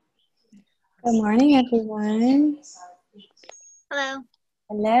Good morning, everyone. Hello.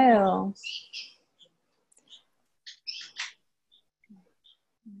 Hello.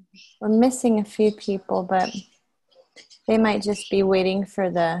 We're missing a few people, but they might just be waiting for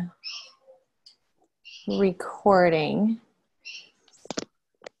the recording.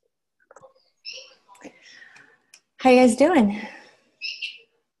 How you guys doing?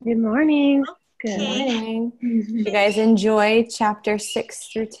 Good morning. Good Okay. morning. You guys enjoy chapter 6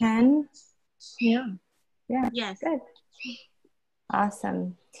 through 10? Yeah. Yes. Good.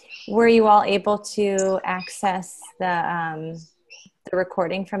 Awesome. Were you all able to access the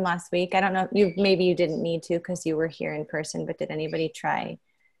recording from last week? I don't know. Maybe you didn't need to because you were here in person, but did anybody try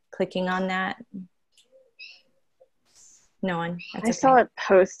clicking on that? No one? That's I saw it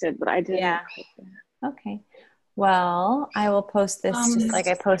posted, but I didn't. Yeah. Okay. Well, I will post this just like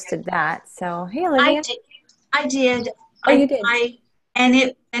I posted that. So, hey, Olivia. I did. Oh, you did?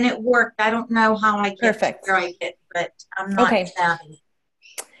 And it worked. I don't know how I get Perfect. where I get, but I'm not Okay. savvy.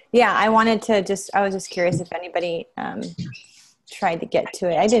 Yeah, I was just curious if anybody tried to get to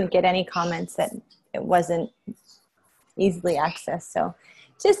it. I didn't get any comments that it wasn't easily accessed. So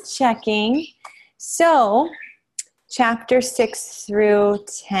just checking. So chapter 6 through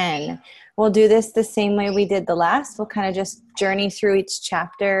 10. We'll do this the same way we did the last. We'll kind of just journey through each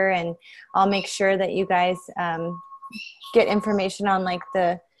chapter, and I'll make sure that you guys get information on like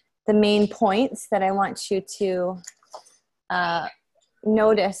the main points that I want you to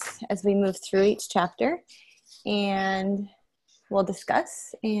notice as we move through each chapter, and we'll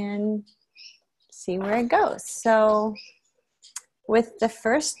discuss and see where it goes. So with the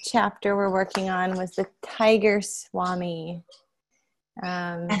first chapter we're working on was the Tiger Swami.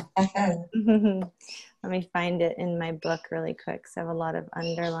 Let me find it in my book really quick because I have a lot of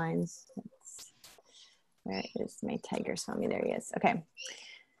underlines. Where is my Tiger Swami? There he is. Okay.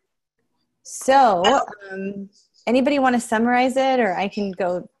 So anybody want to summarize it, or I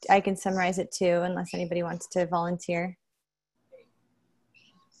can summarize it too, unless anybody wants to volunteer.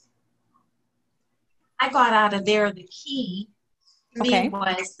 I got out of there the key for me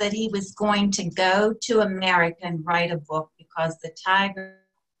was that he was going to go to America and write a book because the tiger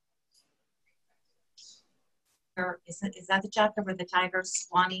is that the chapter where the tiger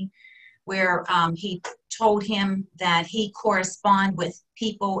Swanee, where he told him that he correspond with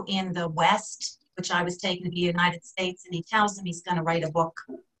people in the West, which I was taking to the United States, and he tells him he's going to write a book.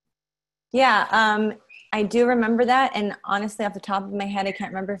 Yeah, I do remember that, and honestly, off the top of my head, I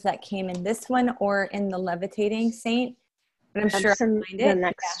can't remember if that came in this one or in the Levitating Saint, but I'm sure I'll find it. The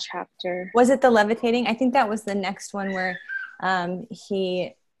next chapter. Was it the Levitating? I think that was the next one where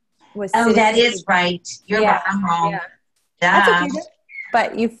he was. Oh, that is right. You're right. I'm wrong. Yeah. That's okay.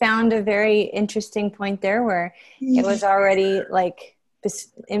 But you found a very interesting point there where it was already like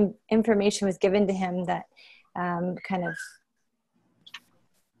this information was given to him that kind of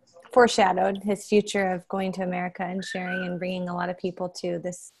foreshadowed his future of going to America and sharing and bringing a lot of people to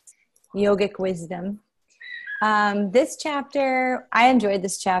this yogic wisdom. This chapter, I enjoyed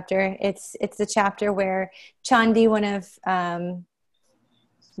this chapter. It's the chapter where Chandi, one of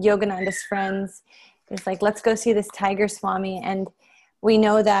Yogananda's friends, is like, let's go see this Tiger Swami. And we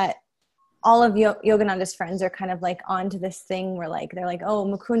know that all of Yogananda's friends are kind of like onto this thing where like, they're like, oh,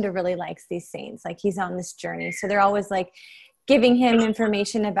 Mukunda really likes these saints. Like he's on this journey. So they're always like giving him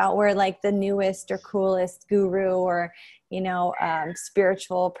information about where like the newest or coolest guru or,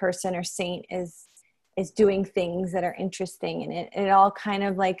 spiritual person or saint is doing things that are interesting. And it all kind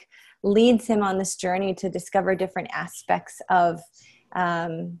of like leads him on this journey to discover different aspects of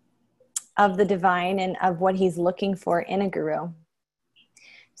the divine and of what he's looking for in a guru.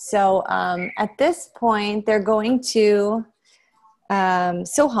 So at this point, they're going to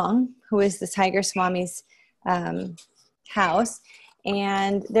Sohang, who is the Tiger Swami's house,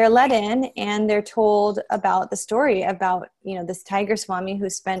 and they're let in and they're told about the story about, this Tiger Swami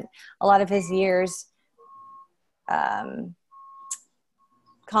who spent a lot of his years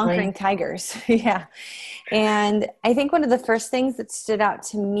conquering tigers. Yeah. And I think one of the first things that stood out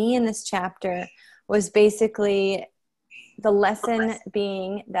to me in this chapter was basically the lesson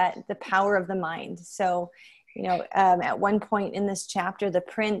being that the power of the mind. So, at one point in this chapter, the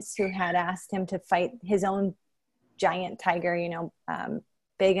prince who had asked him to fight his own giant tiger,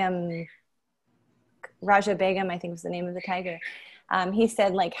 Raja Begum, I think was the name of the tiger. He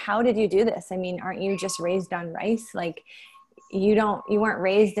said, like, how did you do this? I mean, aren't you just raised on rice? Like, you weren't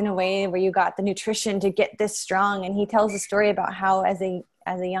raised in a way where you got the nutrition to get this strong. And he tells a story about how as a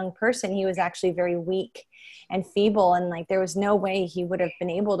young person, he was actually very weak and feeble. And like, there was no way he would have been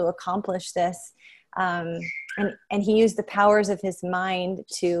able to accomplish this and he used the powers of his mind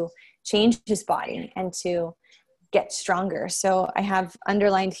to change his body and to get stronger. So I have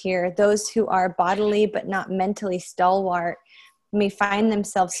underlined here, those who are bodily but not mentally stalwart may find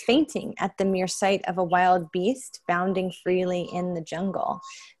themselves fainting at the mere sight of a wild beast bounding freely in the jungle.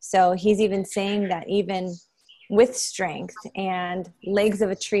 So he's even saying that even with strength and legs of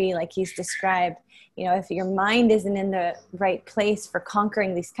a tree, like he's described, you know, if your mind isn't in the right place for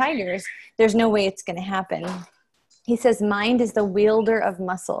conquering these tigers, there's no way it's going to happen. He says, mind is the wielder of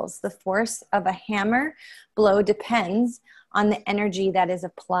muscles. The force of a hammer blow depends on the energy that is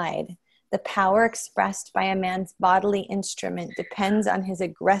applied. The power expressed by a man's bodily instrument depends on his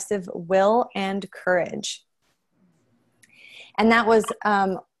aggressive will and courage. And that was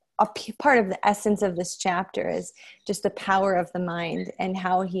part of the essence of this chapter, is just the power of the mind and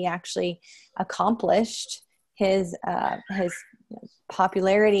how he actually accomplished his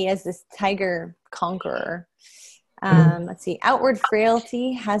popularity as this tiger conqueror. Let's see. Outward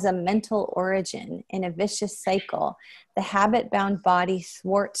frailty has a mental origin in a vicious cycle. The habit-bound body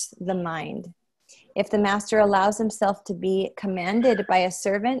thwarts the mind. If the master allows himself to be commanded by a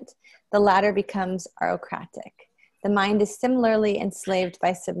servant, the latter becomes autocratic. The mind is similarly enslaved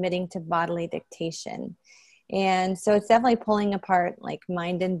by submitting to bodily dictation. And so it's definitely pulling apart like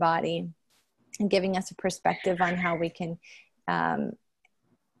mind and body and giving us a perspective on how we can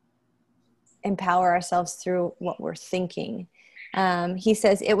empower ourselves through what we're thinking. He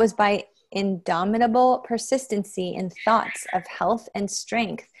says, it was by indomitable persistency in thoughts of health and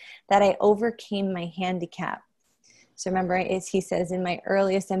strength that I overcame my handicap. So remember, he says, in my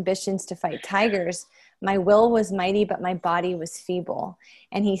earliest ambitions to fight tigers, my will was mighty, but my body was feeble.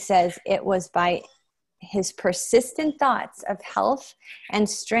 And he says it was by his persistent thoughts of health and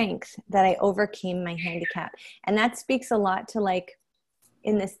strength that I overcame my handicap. And that speaks a lot to, like,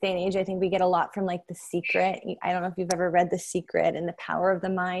 in this day and age, I think we get a lot from like The Secret. I don't know if you've ever read The Secret, and the power of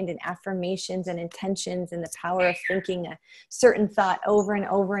the mind and affirmations and intentions and the power of thinking a certain thought over and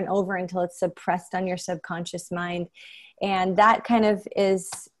over and over until it's suppressed on your subconscious mind. And that kind of is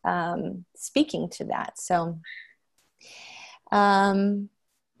speaking to that. So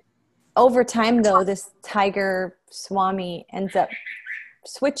over time, though, this tiger Swami ends up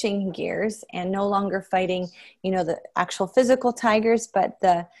switching gears and no longer fighting, the actual physical tigers, but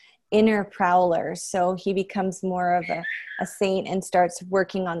the inner prowlers. So he becomes more of a saint and starts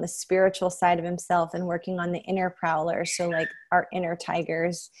working on the spiritual side of himself and working on the inner prowlers. So like our inner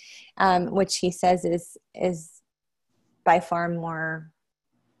tigers, which he says is by far more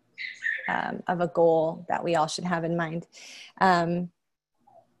of a goal that we all should have in mind. Let's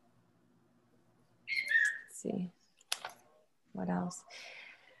see. What else?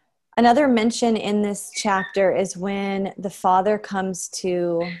 Another mention in this chapter is when the father comes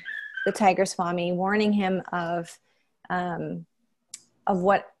to the Tiger Swami, warning him of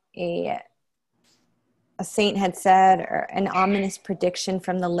what a saint had said, or an ominous prediction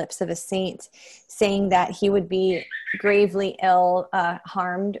from the lips of a saint, saying that he would be gravely ill,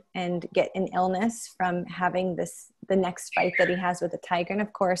 harmed, and get an illness from having the next fight that he has with the tiger. And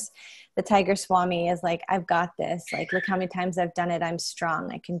of course, the Tiger Swami is like, I've got this. Like, look how many times I've done it. I'm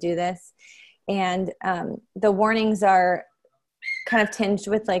strong. I can do this. And the warnings are kind of tinged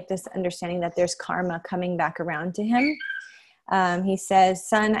with like this understanding that there's karma coming back around to him. He says,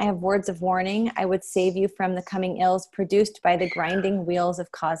 son, I have words of warning. I would save you from the coming ills produced by the grinding wheels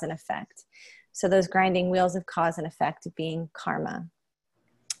of cause and effect. So those grinding wheels of cause and effect being karma.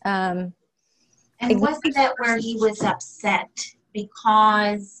 And wasn't that where he was upset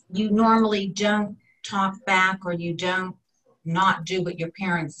because you normally don't talk back, or you don't not do what your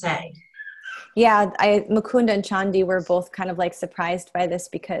parents say? Yeah, Mukunda and Chandi were both kind of like surprised by this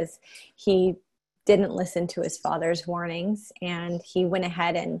because he didn't listen to his father's warnings, and he went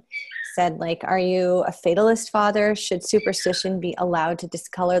ahead and said, like, are you a fatalist, father? Should superstition be allowed to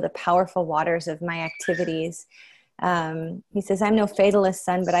discolor the powerful waters of my activities? He says, I'm no fatalist,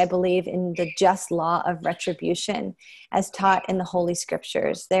 son, but I believe in the just law of retribution as taught in the Holy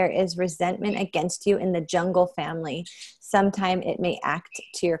Scriptures. There is resentment against you in the jungle family. Sometime it may act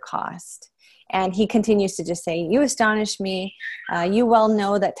to your cost. And he continues to just say, you astonish me. You well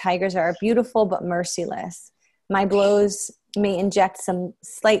know that tigers are beautiful but merciless. My blows may inject some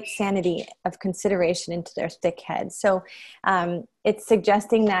slight sanity of consideration into their thick heads. So it's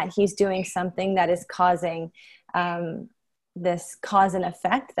suggesting that he's doing something that is causing this cause and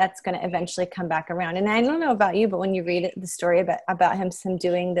effect that's going to eventually come back around. And I don't know about you, but when you read the story about him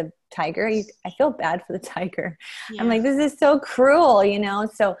doing the tiger, I feel bad for the tiger. Yeah. I'm like, this is so cruel,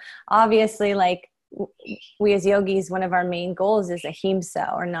 So obviously, like, we as yogis, one of our main goals is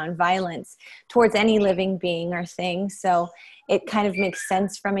ahimsa, or nonviolence, towards any living being or thing. So it kind of makes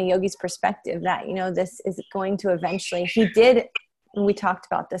sense from a yogi's perspective that, you know, this is going to eventually, he did, and we talked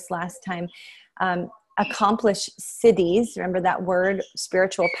about this last time, accomplish siddhis, remember that word,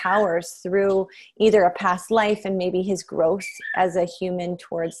 spiritual powers, through either a past life and maybe his growth as a human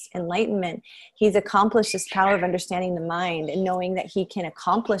towards enlightenment. He's accomplished this power of understanding the mind and knowing that he can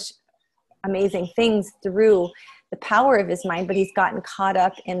accomplish amazing things through the power of his mind, but he's gotten caught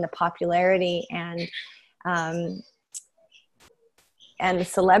up in the popularity and the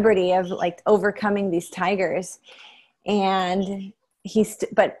celebrity of like overcoming these tigers. And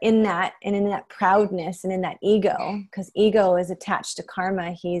but in that proudness and in that ego, because ego is attached to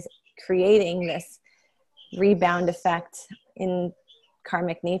karma, he's creating this rebound effect in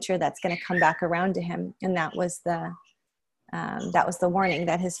karmic nature that's going to come back around to him. And that was the warning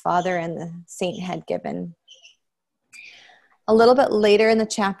that his father and the saint had given. A little bit later in the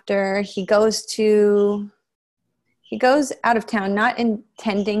chapter, he goes out of town, not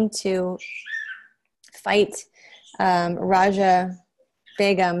intending to fight Raja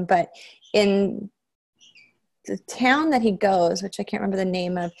Begum, but in the town that he goes, which I can't remember the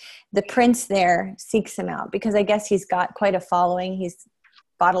name of, the prince there seeks him out because I guess he's got quite a following. He's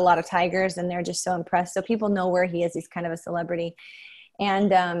bought a lot of tigers and they're just so impressed. So people know where he is. He's kind of a celebrity.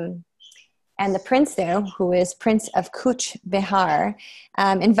 And the prince there, who is Prince of Kuch Behar,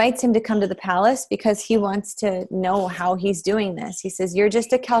 invites him to come to the palace because he wants to know how he's doing this. He says, "You're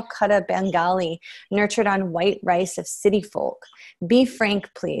just a Calcutta Bengali, nurtured on white rice of city folk. Be frank,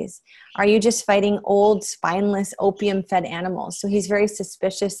 please. Are you just fighting old, spineless, opium-fed animals?" So he's very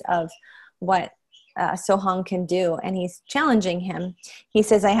suspicious of what Sohang can do, and he's challenging him. He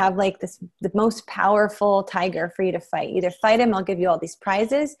says, "I have like the most powerful tiger for you to fight. Either fight him, I'll give you all these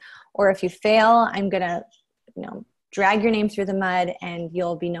prizes, or if you fail, I'm gonna, drag your name through the mud, and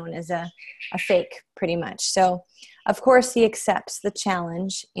you'll be known as a fake, pretty much." So, of course, he accepts the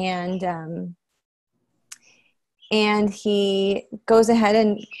challenge, and he goes ahead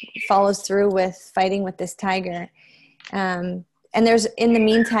and follows through with fighting with this tiger. And there's, in the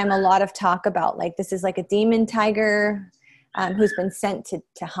meantime, a lot of talk about like, this is like a demon tiger who's been sent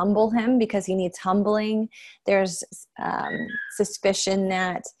to humble him because he needs humbling. There's suspicion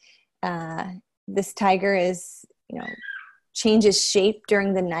that this tiger is, changes shape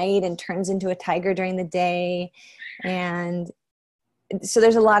during the night and turns into a tiger during the day. And so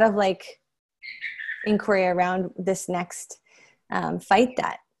there's a lot of like inquiry around this next fight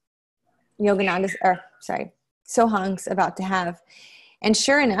that Sohang's about to have. And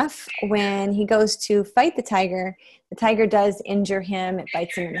sure enough, when he goes to fight the tiger does injure him. It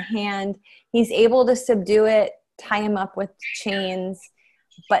bites him in the hand. He's able to subdue it, tie him up with chains,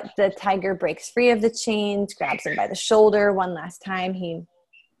 but the tiger breaks free of the chains, grabs him by the shoulder one last time. He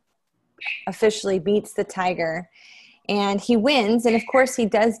officially beats the tiger and he wins. And of course he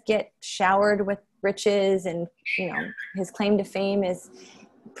does get showered with riches and, his claim to fame is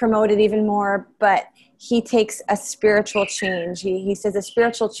promoted even more, but he takes a spiritual change. He says a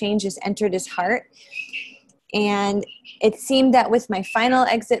spiritual change has entered his heart. And it seemed that with my final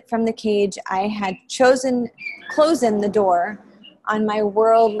exit from the cage, I had closing the door on my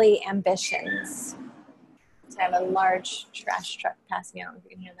worldly ambitions. So I have a large trash truck passing. I don't know if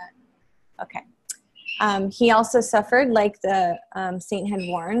you can hear that. Okay. He also suffered, like the saint had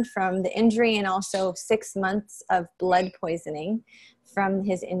warned, from the injury and also 6 months of blood poisoning from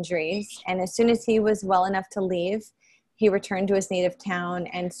his injuries. And as soon as he was well enough to leave, he returned to his native town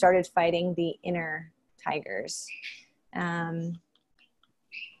and started fighting the inner tigers.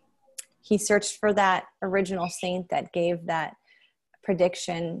 He searched for that original saint that gave that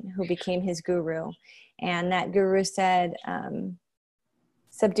prediction, who became his guru. And that guru said,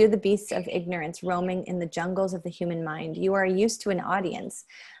 "Subdue the beasts of ignorance roaming in the jungles of the human mind. You are used to an audience.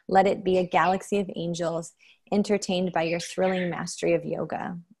 Let it be a galaxy of angels entertained by your thrilling mastery of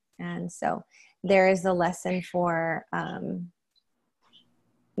yoga." And so there is a lesson for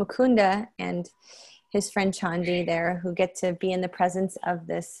Mukunda and his friend Chandi there, who get to be in the presence of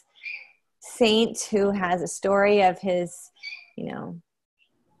this saint who has a story of his,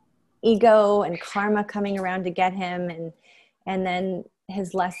 ego and karma coming around to get him, and then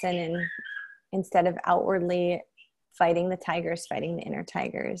his lesson in, instead of outwardly fighting the tigers, fighting the inner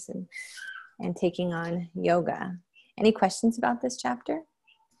tigers and taking on yoga. Any questions about this chapter?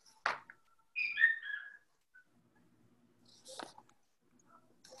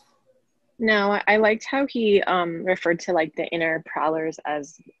 No, I liked how he referred to like the inner prowlers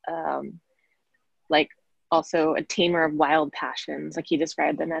as like also a tamer of wild passions. Like he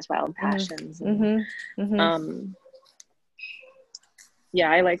described them as wild passions. And,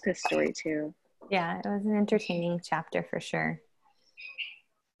 yeah, I like this story too. Yeah, it was an entertaining chapter for sure.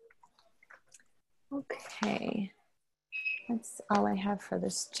 Okay. That's all I have for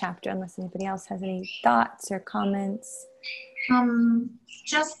this chapter, unless anybody else has any thoughts or comments.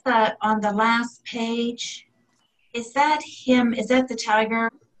 Just on the last page, is that him? Is that the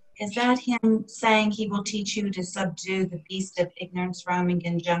tiger? Is that him saying he will teach you to subdue the beast of ignorance roaming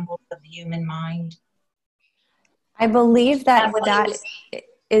in jungles of the human mind? I believe that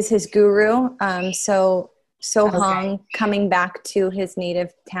is his guru. Sohang coming back to his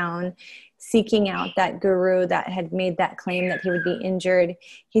native town, seeking out that guru that had made that claim that he would be injured.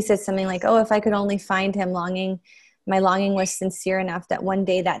 He says something like, "Oh, if I could only find him, my longing was sincere enough that one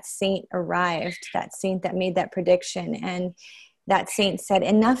day that saint arrived, that saint that made that prediction." And that saint said,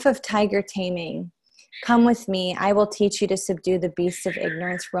 "Enough of tiger taming. Come with me. I will teach you to subdue the beasts of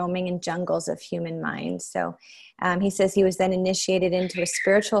ignorance roaming in jungles of human mind." So he says he was then initiated into a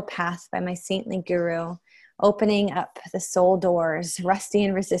spiritual path by my saintly guru, opening up the soul doors, rusty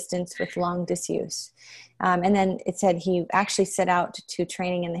in resistance with long disuse. And then it said he actually set out to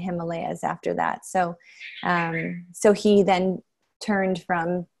training in the Himalayas after that. So he then turned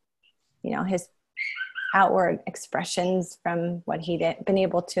from, his outward expressions from what he'd been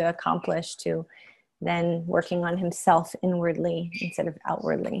able to accomplish to then working on himself inwardly instead of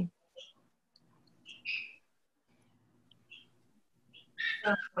outwardly.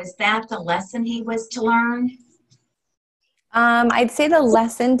 So was that the lesson he was to learn? I'd say the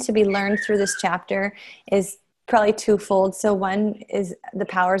lesson to be learned through this chapter is probably twofold. So one is the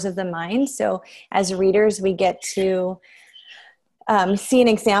powers of the mind. So as readers, we get to see an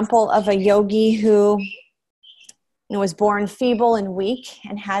example of a yogi who was born feeble and weak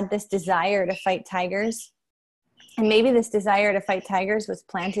and had this desire to fight tigers. And maybe this desire to fight tigers was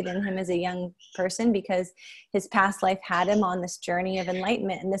planted in him as a young person because his past life had him on this journey of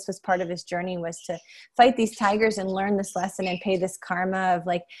enlightenment. And this was part of his journey, was to fight these tigers and learn this lesson and pay this karma of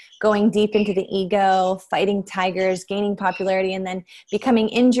like going deep into the ego, fighting tigers, gaining popularity, and then becoming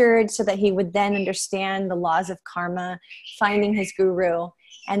injured so that he would then understand the laws of karma, finding his guru,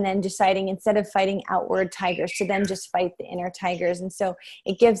 and then deciding, instead of fighting outward tigers, to then just fight the inner tigers. And so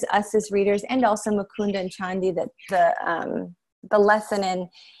it gives us as readers, and also Mukunda and Chandi, that the lesson in,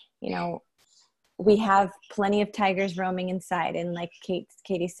 we have plenty of tigers roaming inside. And like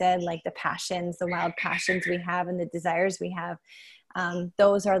Katie said, like the passions, the wild passions we have and the desires we have,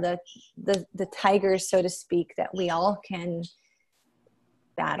 those are the tigers, so to speak, that we all can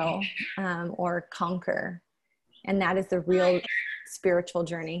battle or conquer. And that is the real spiritual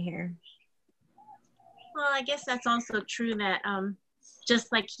journey here. Well, I guess that's also true that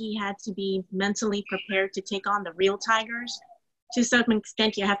just like he had to be mentally prepared to take on the real tigers, to some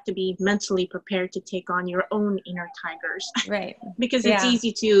extent you have to be mentally prepared to take on your own inner tigers. Right. Because it's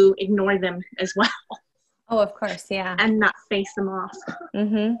easy to ignore them as well. Oh, of course, yeah. And not face them off.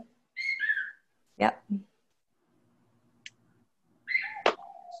 Mm-hmm. Yep.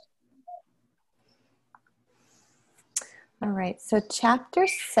 All right, so chapter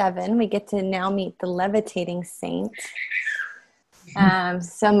 7, we get to now meet the levitating saint.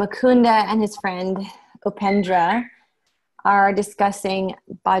 So Mukunda and his friend Upendra are discussing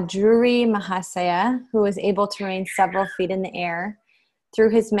Bajruri Mahasaya, who was able to reign several feet in the air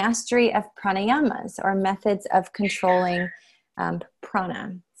through his mastery of pranayamas, or methods of controlling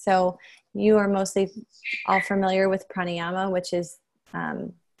prana. So you are mostly all familiar with pranayama, which is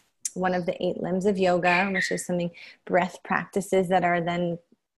one of the 8 limbs of yoga, which is something, breath practices that are then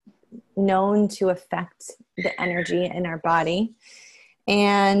known to affect the energy in our body.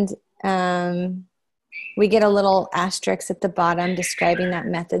 And we get a little asterisk at the bottom describing that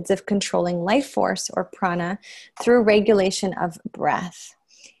methods of controlling life force, or prana, through regulation of breath.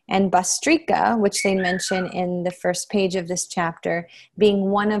 And Bastrika, which they mention in the first page of this chapter, being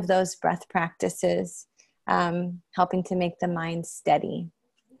one of those breath practices, helping to make the mind steady.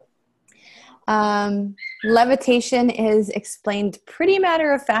 Levitation is explained pretty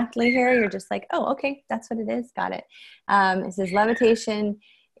matter-of-factly here. You're just like, oh, okay, that's what it is. Got it. It says levitation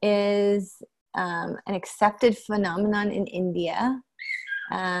is an accepted phenomenon in India.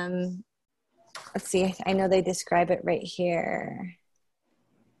 Let's see. I know they describe it right here.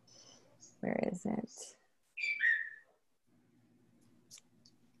 Where is it?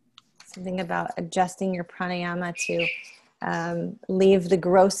 Something about adjusting your pranayama to leave the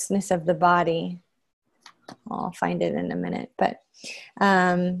grossness of the body. I'll find it in a minute. But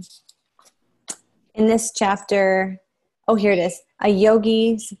in this chapter, Oh, here it is. A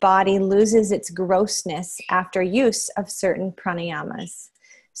yogi's body loses its grossness after use of certain pranayamas.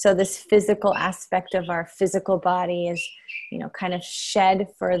 So this physical aspect of our physical body is, kind of shed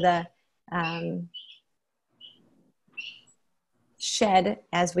for the shed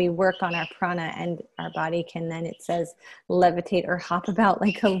as we work on our prana, and our body can then, it says, levitate or hop about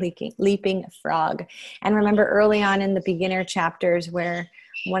like a leaping frog. And remember early on in the beginner chapters where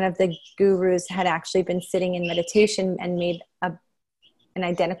one of the gurus had actually been sitting in meditation and made an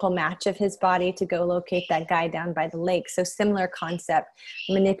identical match of his body to go locate that guy down by the lake. So similar concept,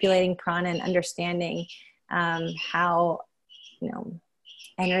 manipulating prana and understanding how,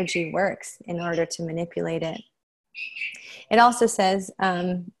 energy works in order to manipulate it. It also says,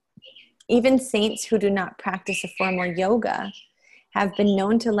 even saints who do not practice a formal yoga have been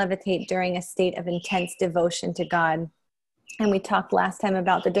known to levitate during a state of intense devotion to God. And we talked last time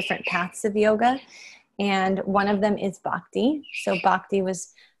about the different paths of yoga, and one of them is bhakti. So bhakti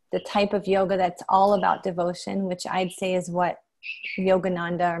was the type of yoga that's all about devotion, which I'd say is what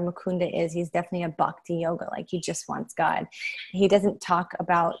Yogananda or Mukunda is. He's definitely a bhakti yoga, like he just wants God. He doesn't talk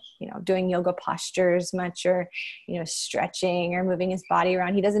about, doing yoga postures much, or, stretching or moving his body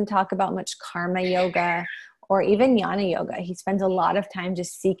around. He doesn't talk about much karma yoga or even jnana yoga. He spends a lot of time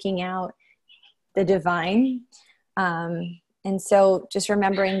just seeking out the divine. And so just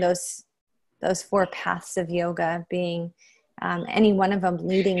remembering those four paths of yoga being any one of them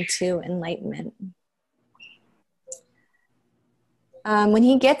leading to enlightenment. When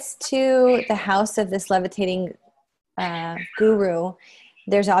he gets to the house of this levitating guru,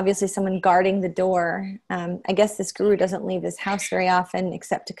 there's obviously someone guarding the door. I guess this guru doesn't leave his house very often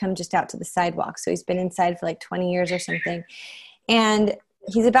except to come just out to the sidewalk. So he's been inside for like 20 years or something. And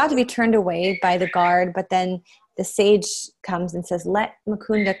he's about to be turned away by the guard, but then the sage comes and says, let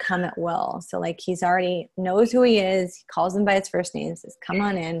Mukunda come at will. So like he's already knows who he is. He calls him by his first name, says, come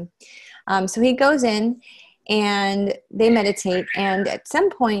on in. So he goes in and they meditate. And at some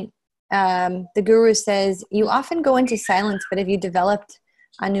point, the guru says, you often go into silence, but have you developed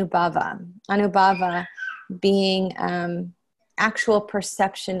Anubhava being actual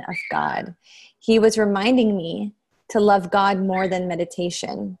perception of God? He was reminding me to love God more than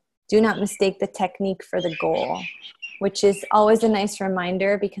meditation. Do not mistake the technique for the goal, which is always a nice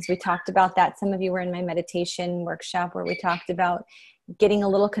reminder, because we talked about that. Some of you were in my meditation workshop where we talked about getting a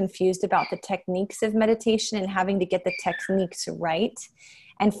little confused about the techniques of meditation and having to get the techniques right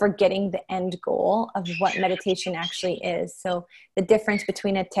and forgetting the end goal of what meditation actually is. So the difference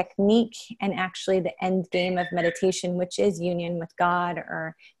between a technique and actually the end game of meditation, which is union with God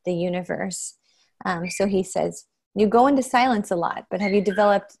or the universe. So he says, you go into silence a lot, but have you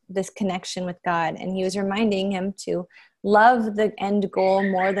developed this connection with God? And he was reminding him to love the end goal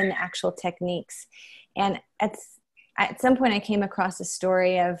more than the actual techniques. And at some point I came across a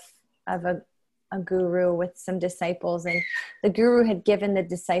story of a guru with some disciples, and the guru had given the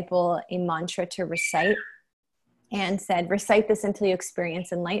disciple a mantra to recite and said, recite this until you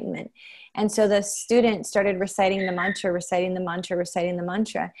experience enlightenment. And so the student started reciting the mantra, reciting the mantra, reciting the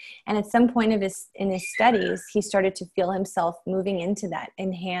mantra. And at some point in his studies, he started to feel himself moving into that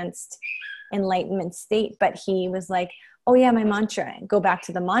enhanced enlightenment state. But he was like, oh yeah, my mantra, and go back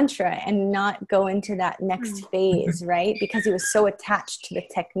to the mantra and not go into that next phase, right? Because he was so attached to the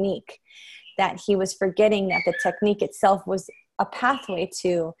technique that he was forgetting that the technique itself was a pathway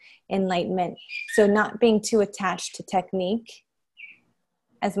to enlightenment. So not being too attached to technique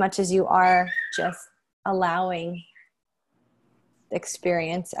as much as you are just allowing the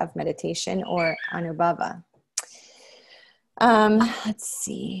experience of meditation or anubhava. Let's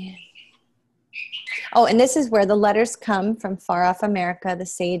see. Oh, and this is where the letters come from far off America. The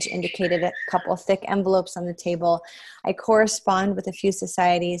sage indicated a couple thick envelopes on the table. I correspond with a few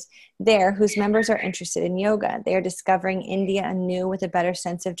societies there whose members are interested in yoga. They are discovering India anew with a better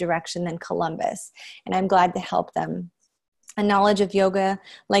sense of direction than Columbus, and I'm glad to help them. A knowledge of yoga,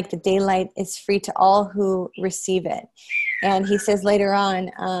 like the daylight, is free to all who receive it. And he says later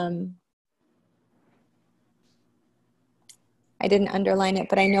on, I didn't underline it,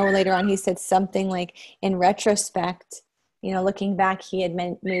 but I know later on he said something like, in retrospect, looking back, he had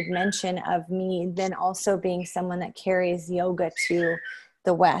made mention of me then also being someone that carries yoga to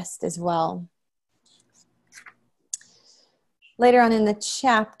the West as well. Later on in the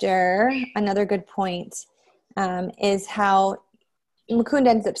chapter, another good point is how Mukunda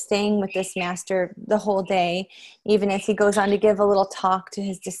ends up staying with this master the whole day, even as he goes on to give a little talk to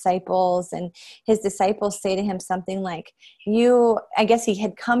his disciples, and his disciples say to him something like, I guess he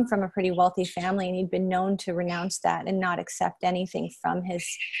had come from a pretty wealthy family, and he'd been known to renounce that and not accept anything from his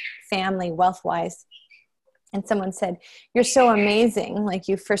family wealth-wise. And someone said, "You're so amazing. Like,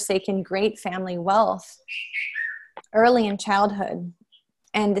 you've forsaken great family wealth early in childhood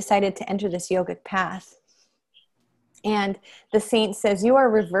and decided to enter this yogic path." And the saint says, "You are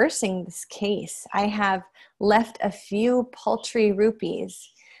reversing this case. I have left a few paltry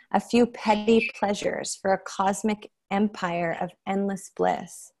rupees, a few petty pleasures for a cosmic empire of endless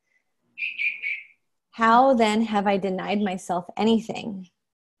bliss. How then have I denied myself anything?"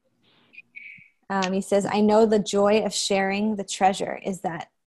 He says, "I know the joy of sharing the treasure is that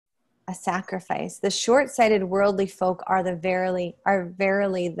a sacrifice. The short-sighted worldly folk are verily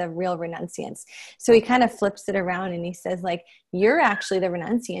the real renunciants." So he kind of flips it around and he says, like, you're actually the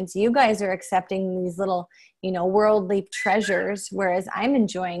renunciants. You guys are accepting these little, worldly treasures, whereas I'm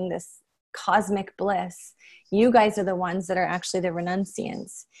enjoying this cosmic bliss. You guys are the ones that are actually the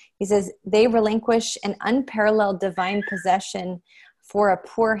renunciants. He says, they relinquish an unparalleled divine possession for a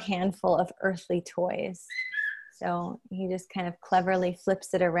poor handful of earthly toys. So he just kind of cleverly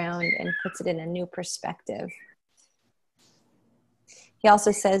flips it around and puts it in a new perspective. He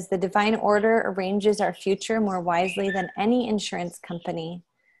also says, the divine order arranges our future more wisely than any insurance company.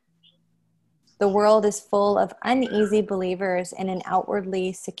 The world is full of uneasy believers in an outward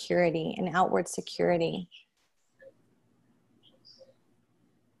security.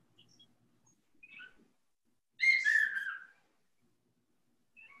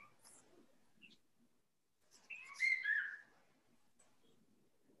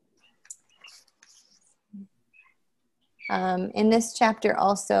 In this chapter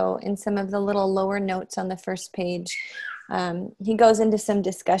also, in some of the little lower notes on the first page, he goes into some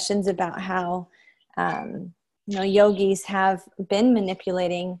discussions about how, yogis have been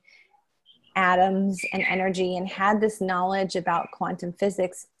manipulating atoms and energy and had this knowledge about quantum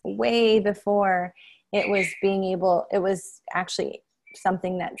physics way before it was actually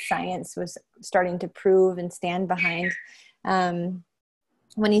something that science was starting to prove and stand behind.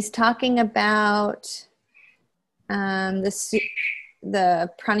 When he's talking about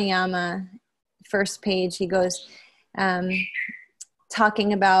the pranayama, first page, he goes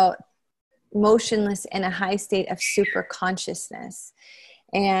talking about motionless in a high state of super consciousness.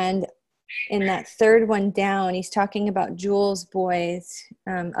 And in that third one down, he's talking about Jules Boys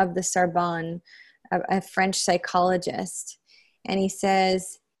of the Sorbonne, a French psychologist. And he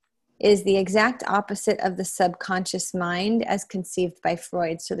says, is the exact opposite of the subconscious mind as conceived by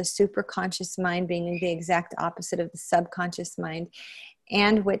Freud. So the superconscious mind being the exact opposite of the subconscious mind,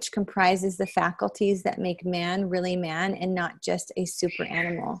 and which comprises the faculties that make man really man and not just a super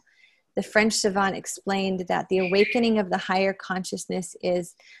animal. The French savant explained that the awakening of the higher consciousness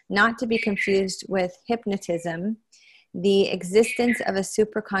is not to be confused with hypnotism. The existence of a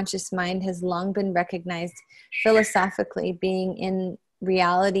superconscious mind has long been recognized philosophically, being in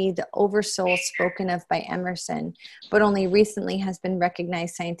reality the oversoul spoken of by Emerson, but only recently has been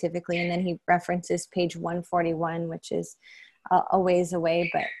recognized scientifically. And then he references page 141, which is a ways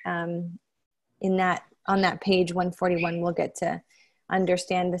away, but on that page 141, we'll get to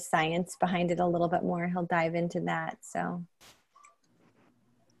understand the science behind it a little bit more. He'll dive into that. So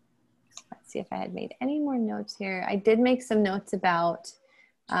let's see if I had made any more notes here. I did make some notes about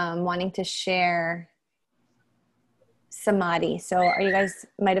wanting to share samadhi. So you guys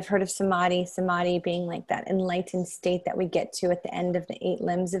might have heard of samadhi being like that enlightened state that we get to at the end of the 8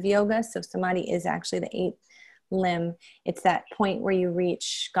 limbs of yoga. So samadhi is actually the 8th limb. It's that point where you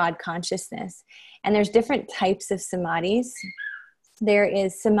reach God consciousness. And there's different types of samadhis. There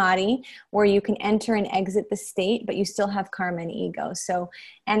is samadhi where you can enter and exit the state, but you still have karma and ego. So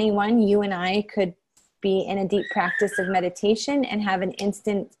anyone, you and I, could be in a deep practice of meditation and have an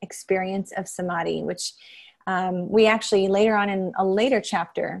instant experience of samadhi, which we actually later on in a later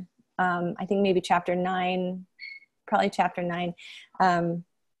chapter, I think maybe chapter 9,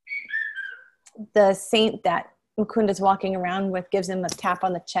 the saint that Mukunda's walking around with gives him a tap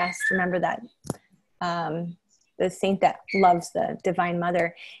on the chest. Remember that? The saint that loves the Divine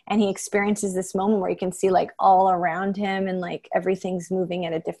Mother, and he experiences this moment where you can see like all around him and like everything's moving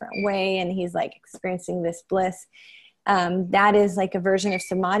in a different way, and he's like experiencing this bliss. That is like a version of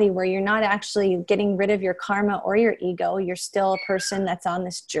samadhi where you're not actually getting rid of your karma or your ego. You're still a person that's on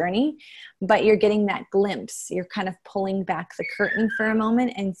this journey, but you're getting that glimpse. You're kind of pulling back the curtain for a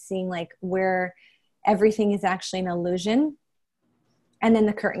moment and seeing like where everything is actually an illusion. And then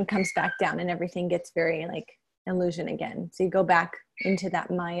the curtain comes back down and everything gets very like illusion again. So you go back into that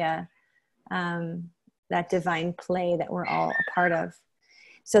Maya, that divine play that we're all a part of.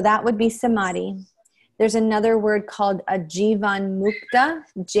 So that would be samadhi. There's another word called a jivan mukta,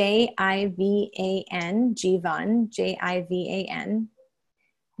 Jivan, jivan, Jivan.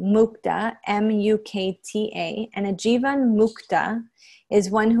 mukta, M-U-K-T-A, and a jivan mukta is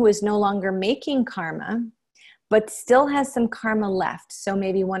one who is no longer making karma, but still has some karma left. So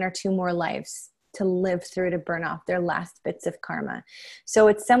maybe 1 or 2 more lives to live through to burn off their last bits of karma. So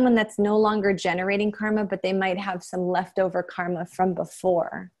it's someone that's no longer generating karma, but they might have some leftover karma from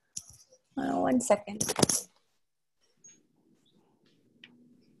before. Oh, 1 second.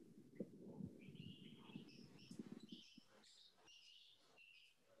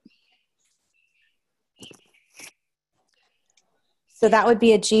 So that would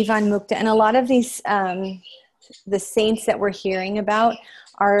be a jivan mukta. And a lot of these, the saints that we're hearing about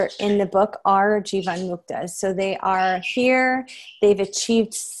are in the book are jivan muktas. So they are here. They've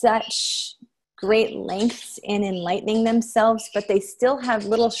achieved such great lengths in enlightening themselves, but they still have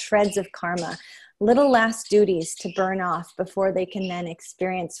little shreds of karma, little last duties to burn off before they can then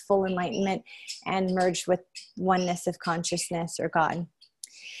experience full enlightenment and merge with oneness of consciousness or God.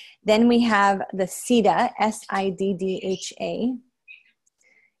 Then we have the Siddha, S-I-D-D-H-A.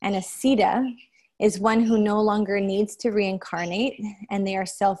 And a Siddha is one who no longer needs to reincarnate, and they are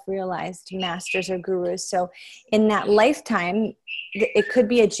self-realized masters or gurus. So in that lifetime, it could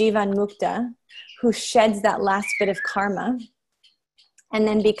be a jivan mukta who sheds that last bit of karma and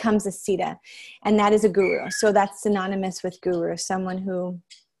then becomes a Siddha, and that is a guru. So that's synonymous with guru, someone who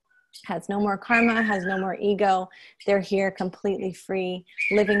has no more karma, has no more ego. They're here completely free,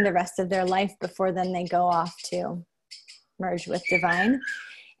 living the rest of their life before then they go off to merge with divine.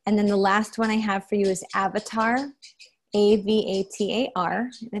 And then the last one I have for you is Avatar, A-V-A-T-A-R.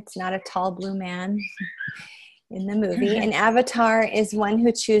 It's not a tall blue man in the movie. An avatar is one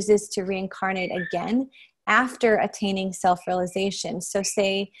who chooses to reincarnate again after attaining self-realization. So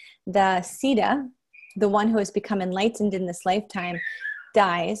say the Siddha, the one who has become enlightened in this lifetime,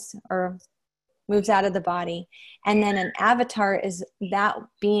 dies or moves out of the body. And then an avatar is that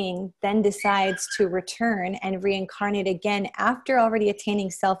being then decides to return and reincarnate again after already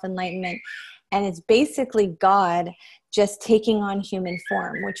attaining self-enlightenment. And it's basically God just taking on human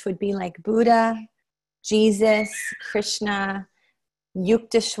form, which would be like Buddha, Jesus, Krishna,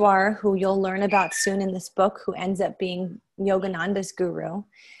 Yukteswar, who you'll learn about soon in this book, who ends up being Yogananda's guru.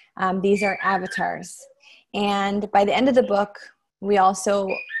 These are avatars. And by the end of the book, we also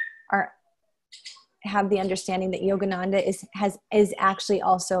have the understanding that Yogananda is actually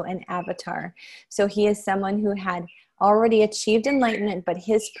also an avatar. So he is someone who had already achieved enlightenment, but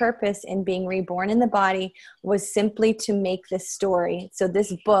his purpose in being reborn in the body was simply to make this story. So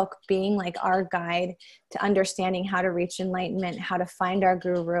this book being like our guide to understanding how to reach enlightenment, how to find our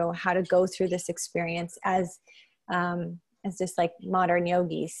guru, how to go through this experience as just like modern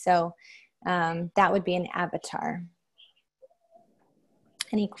yogis. So that would be an avatar.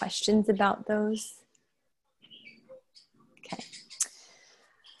 Any questions about those? Okay.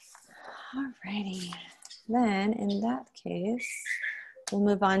 Alrighty. Then in that case, we'll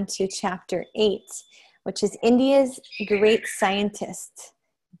move on to chapter 8, which is India's great scientist,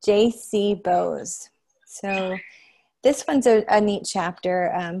 J.C. Bose. So this one's a neat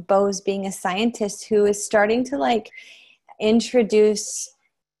chapter. Bose being a scientist who is starting to like introduce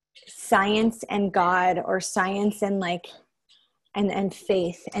science and God, or science and like and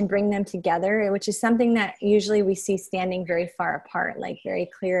faith, and bring them together, which is something that usually we see standing very far apart, like very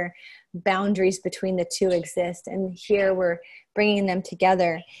clear boundaries between the two exist. And here we're bringing them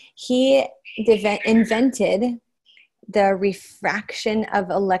together. He invented the refraction of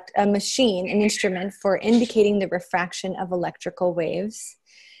a machine, an instrument for indicating the refraction of electrical waves.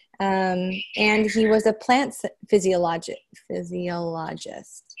 And he was a plant physiologist. Is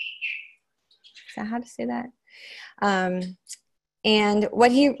that how to say that? And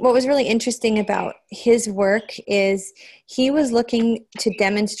what was really interesting about his work is he was looking to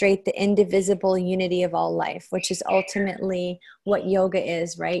demonstrate the indivisible unity of all life, which is ultimately what yoga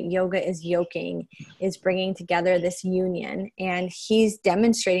is, right? Yoga is yoking, is bringing together this union. And he's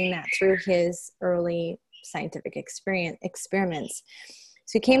demonstrating that through his early scientific experiments.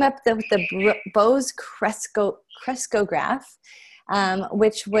 So he came up with the Bose crescograph,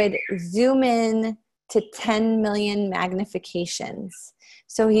 which would zoom in to 10 million magnifications.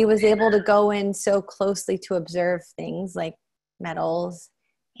 So he was able to go in so closely to observe things like metals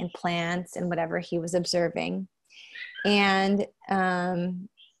and plants and whatever he was observing. And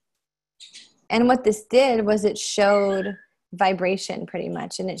what this did was it showed vibration pretty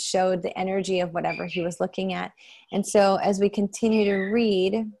much, and it showed the energy of whatever he was looking at. And so as we continue to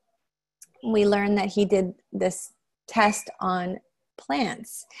read, we learn that he did this test on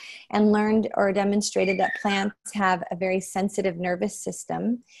plants and learned or demonstrated that plants have a very sensitive nervous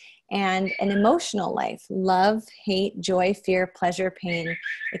system, and an emotional life: love, hate, joy, fear, pleasure, pain,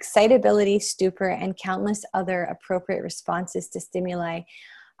 excitability, stupor, and countless other appropriate responses to stimuli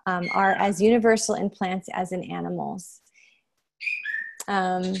are as universal in plants as in animals.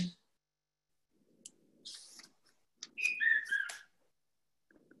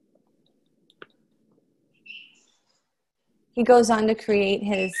 He goes on to create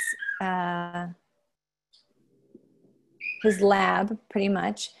his lab, pretty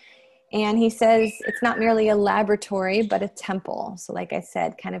much. And he says it's not merely a laboratory, but a temple. So like I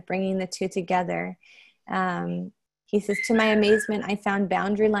said, kind of bringing the two together. He says, to my amazement, I found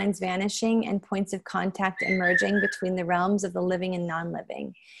boundary lines vanishing and points of contact emerging between the realms of the living and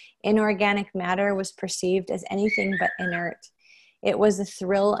non-living. Inorganic matter was perceived as anything but inert. It was a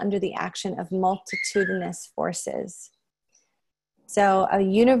thrill under the action of multitudinous forces. So a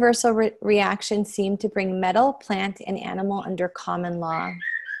universal reaction seemed to bring metal, plant, and animal under common law.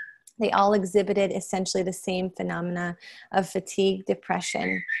 They all exhibited essentially the same phenomena of fatigue,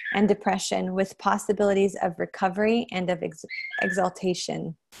 depression, with possibilities of recovery and of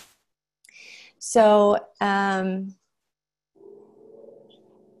exaltation. So,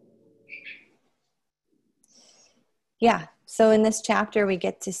 yeah. So in this chapter, we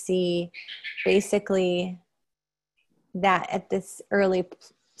get to see basically that at this early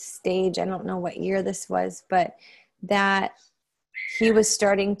stage, I don't know what year this was, but that he was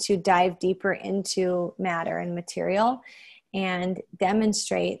starting to dive deeper into matter and material and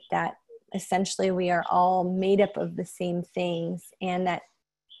demonstrate that essentially we are all made up of the same things, and that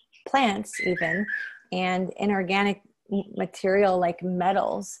plants even and inorganic material like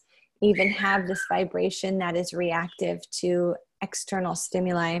metals even have this vibration that is reactive to external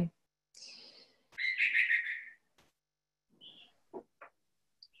stimuli.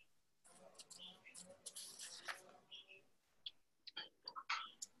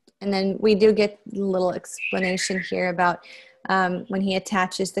 And then we do get a little explanation here about when he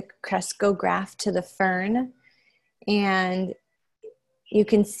attaches the crescograph to the fern. And you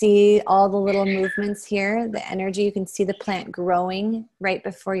can see all the little movements here, the energy. You can see the plant growing right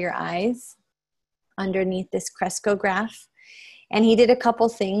before your eyes underneath this crescograph. And he did a couple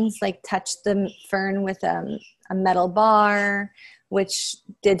things, like touch the fern with a metal bar, which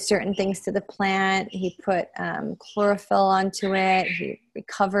did certain things to the plant. He put chlorophyll onto it. He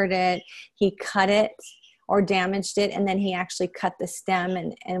recovered it. He cut it or damaged it. And then he actually cut the stem,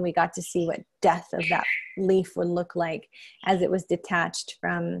 and we got to see what death of that leaf would look like as it was detached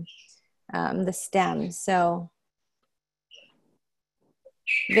from the stem. So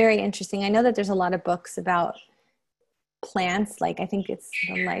very interesting. I know that there's a lot of books about plants. Like I think it's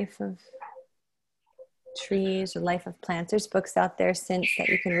The Life of Trees or Life of Plants. There's books out there since that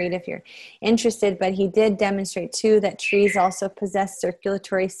you can read if you're interested, but he did demonstrate too that trees also possess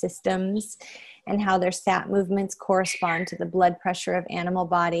circulatory systems and how their sap movements correspond to the blood pressure of animal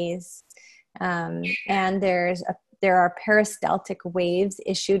bodies. And there are peristaltic waves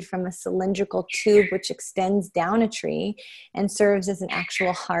issued from a cylindrical tube which extends down a tree and serves as an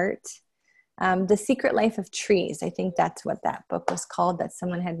actual heart. The Secret Life of Trees, I think that's what that book was called that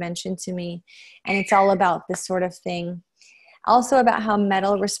someone had mentioned to me. And it's all about this sort of thing. Also about how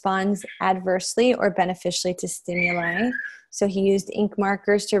metal responds adversely or beneficially to stimuli. So he used ink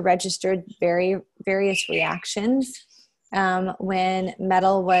markers to register various reactions. When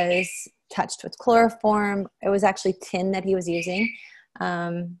metal was touched with chloroform, it was actually tin that he was using.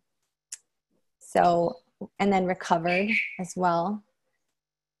 And then recovered as well.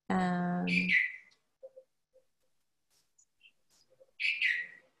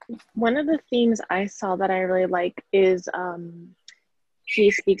 One of the themes I saw that I really like is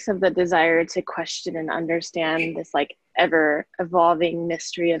he speaks of the desire to question and understand this like ever evolving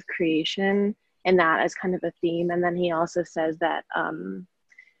mystery of creation, and that as kind of a theme. And then he also says that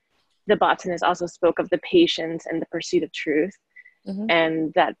the botanist also spoke of the patience and the pursuit of truth. Mm-hmm.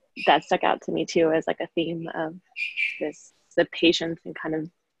 And that stuck out to me too as like a theme of the patience and kind of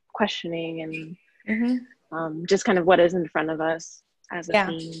questioning and mm-hmm. Just kind of what is in front of us as a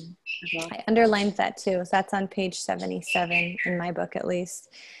theme as well. I underlined that too. So that's on page 77 in my book, at least.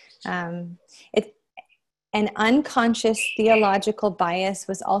 An unconscious theological bias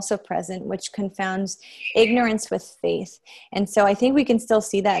was also present, which confounds ignorance with faith. And so I think we can still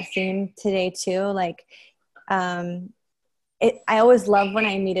see that theme today too. Like, I always love when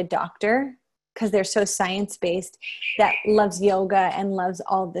I meet a doctor, because they're so science-based, that loves yoga and loves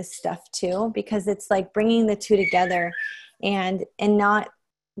all this stuff too, because it's like bringing the two together and not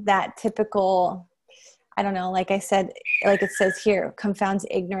that typical, I don't know, like I said, like it says here, confounds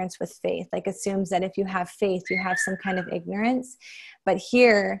ignorance with faith, like assumes that if you have faith, you have some kind of ignorance. But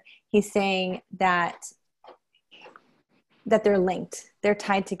here he's saying that they're linked, they're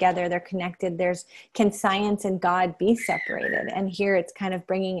tied together, they're connected. Can science and God be separated? And here it's kind of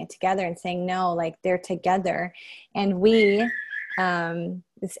bringing it together and saying, no, like they're together. And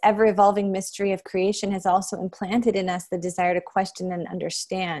this ever-evolving mystery of creation has also implanted in us the desire to question and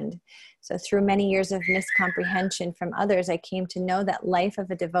understand. So through many years of miscomprehension from others, I came to know that life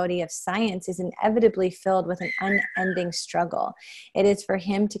of a devotee of science is inevitably filled with an unending struggle. It is for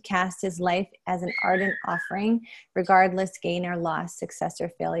him to cast his life as an ardent offering, regardless gain or loss, success or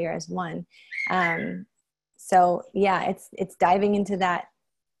failure as one. So yeah, it's diving into that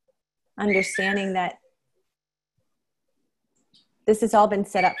understanding that this has all been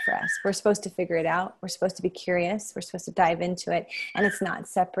set up for us. We're supposed to figure it out. We're supposed to be curious. We're supposed to dive into it. And it's not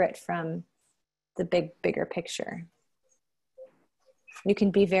separate from the bigger picture. You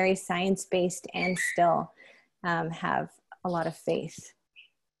can be very science-based and still have a lot of faith.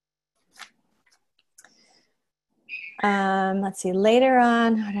 Let's see, later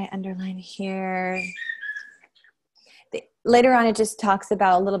on, what did I underline here? Later on, it just talks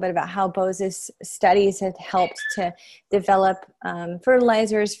about a little bit about how Bose's studies have helped to develop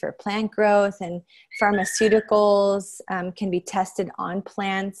fertilizers for plant growth, and pharmaceuticals can be tested on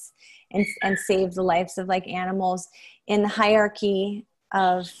plants and save the lives of like animals. In the hierarchy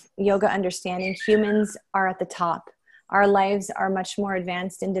of yoga understanding, humans are at the top. Our lives are much more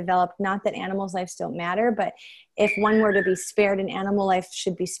advanced and developed. Not that animals' lives don't matter, but if one were to be spared, an animal life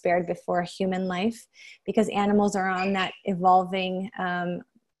should be spared before a human life, because animals are on that evolving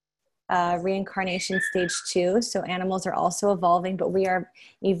reincarnation stage 2. So animals are also evolving, but we are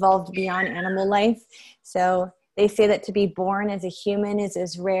evolved beyond animal life. So they say that to be born as a human is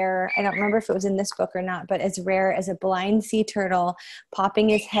as rare, I don't remember if it was in this book or not, but as rare as a blind sea turtle popping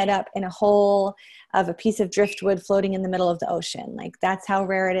his head up in a hole of a piece of driftwood floating in the middle of the ocean. Like that's how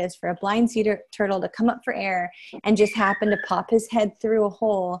rare it is for a blind sea turtle to come up for air and just happen to pop his head through a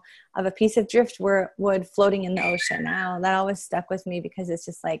hole of a piece of driftwood floating in the ocean. Now that always stuck with me, because it's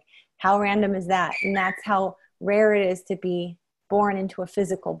just like, how random is that? And that's how rare it is to be born into a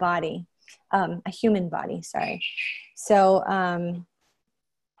physical body. A human body, sorry. So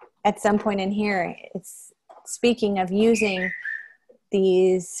at some point in here, it's speaking of using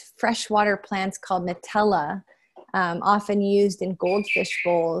these freshwater plants called Nutella, often used in goldfish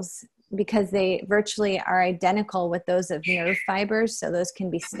bowls, because they virtually are identical with those of nerve fibers. So those can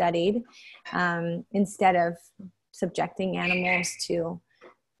be studied instead of subjecting animals to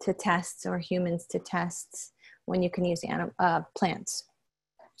tests or humans to tests, when you can use plants.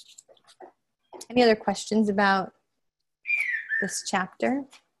 Any other questions about this chapter?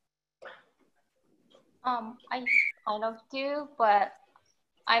 I kind of do, but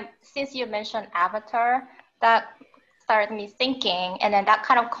since you mentioned Avatar, that started me thinking, and then that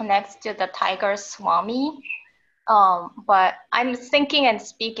kind of connects to the tiger Swami. But I'm thinking and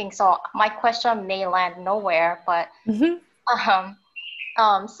speaking, so my question may land nowhere. But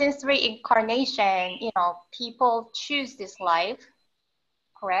since reincarnation, people choose this life,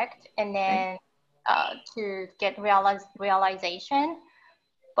 correct? And then to get realization.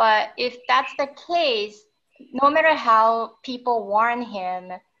 But if that's the case, no matter how people warn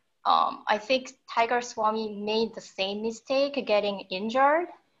him, I think Tiger Swami made the same mistake, getting injured.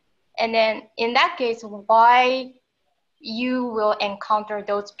 And then in that case, why you will encounter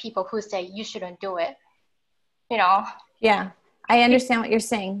those people who say you shouldn't do it, Yeah, I understand what you're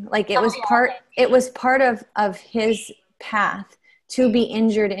saying. Like it was part of his path to be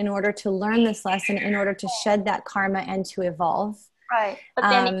injured in order to learn this lesson, in order to shed that karma and to evolve. Right. But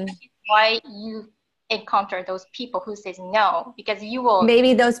then why you encounter those people who says no, because you will.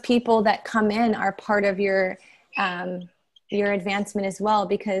 Maybe those people that come in are part of your advancement as well,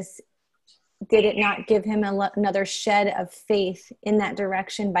 because did it not give him another shed of faith in that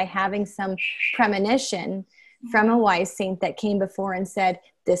direction by having some premonition from a wise saint that came before and said,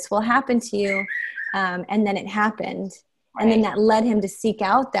 this will happen to you. And then it happened. Right. And then that led him to seek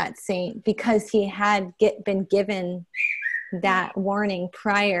out that saint, because he had been given that warning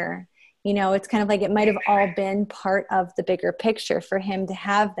prior. It's kind of like it might have all been part of the bigger picture for him to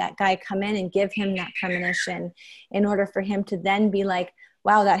have that guy come in and give him that premonition, in order for him to then be like,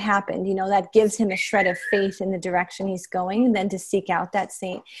 wow, that happened. That gives him a shred of faith in the direction he's going, and then to seek out that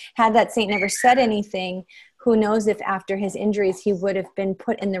saint. Had that saint never said anything, who knows if after his injuries he would have been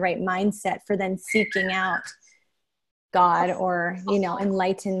put in the right mindset for then seeking out God or,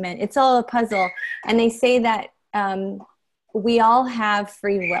 enlightenment. It's all a puzzle. And they say that we all have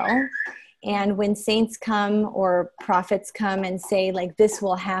free will, And when saints come or prophets come and say, like, this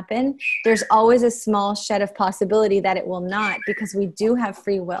will happen, there's always a small shed of possibility that it will not, because we do have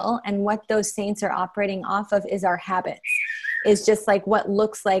free will. And what those saints are operating off of is our habits. Is just like what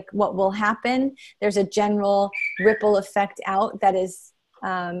looks like what will happen. There's a general ripple effect out that is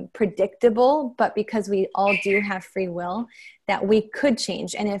predictable, but because we all do have free will, that we could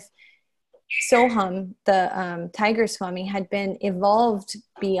change. And if Soham, the Tiger Swami, had been evolved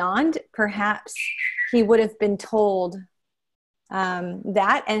beyond, perhaps he would have been told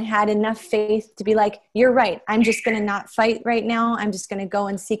that and had enough faith to be like, you're right, I'm just going to not fight right now. I'm just going to go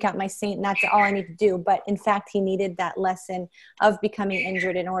and seek out my saint, and that's all I need to do. But in fact, he needed that lesson of becoming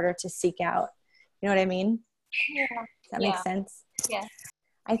injured in order to seek out. You know what I mean? Yeah. Does that make sense? Yeah.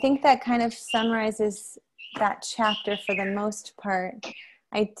 I think that kind of summarizes that chapter for the most part.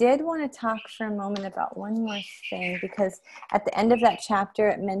 I did want to talk for a moment about one more thing, because at the end of that chapter,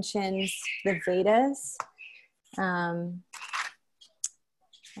 it mentions the Vedas. And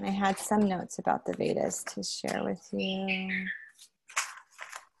I had some notes about the Vedas to share with you.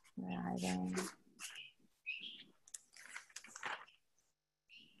 Where are they?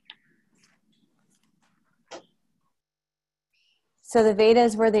 So the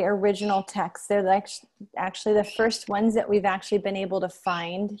Vedas were the original texts. They're actually the first ones that we've actually been able to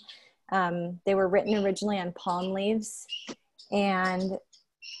find. They were written originally on palm leaves. And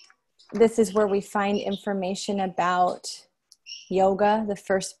this is where we find information about yoga, the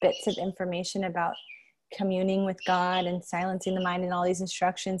first bits of information about communing with God and silencing the mind and all these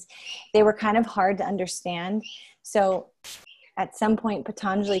instructions. They were kind of hard to understand. So at some point,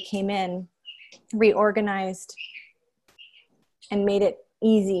 Patanjali came in, reorganized, and made it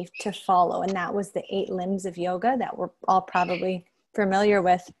easy to follow. And that was the 8 limbs of yoga that we're all probably familiar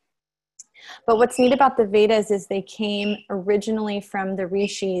with. But what's neat about the Vedas is they came originally from the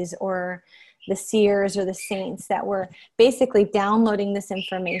rishis, or the seers, or the saints that were basically downloading this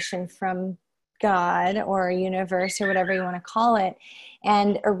information from God or universe, or whatever you want to call it.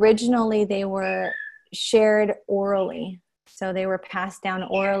 And originally they were shared orally. So they were passed down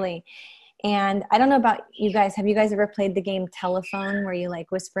orally. And I don't know about you guys. Have you guys ever played the game telephone, where you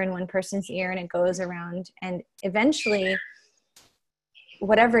like whisper in one person's ear and it goes around, and eventually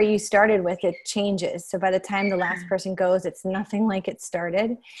whatever you started with, it changes. So by the time the last person goes, it's nothing like it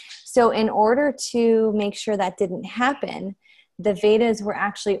started. So in order to make sure that didn't happen, the Vedas were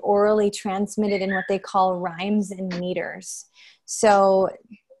actually orally transmitted in what they call rhymes and meters. So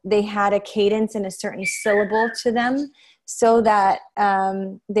they had a cadence and a certain syllable to them, so that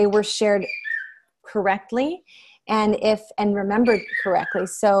they were shared correctly and remembered correctly.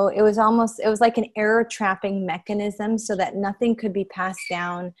 So it was like an error trapping mechanism, so that nothing could be passed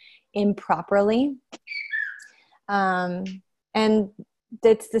down improperly. And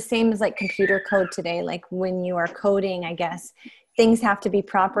it's the same as like computer code today. Like when you are coding, I guess, things have to be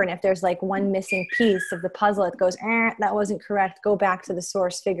proper. And if there's like one missing piece of the puzzle, it goes, that wasn't correct. Go back to the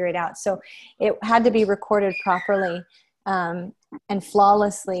source, figure it out. So it had to be recorded properly and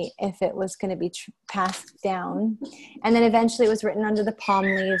flawlessly if it was going to be passed down. And then eventually it was written under the palm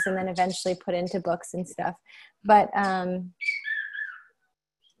leaves, and then eventually put into books and stuff. But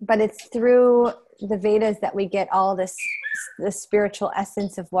it's through the Vedas that we get all the spiritual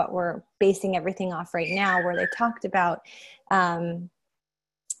essence of what we're basing everything off right now, where they talked about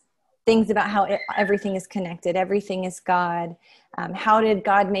things about how everything is connected, everything is God. How did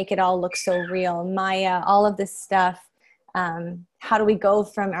God make it all look so real? Maya, all of this stuff. How do we go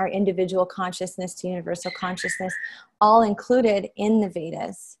from our individual consciousness to universal consciousness, all included in the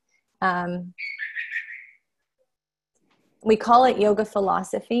Vedas. We call it yoga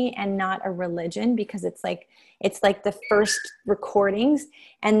philosophy and not a religion, because it's like the first recordings.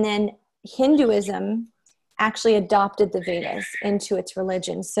 And then Hinduism actually adopted the Vedas into its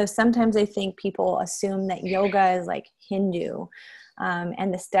religion. So sometimes I think people assume that yoga is like Hindu,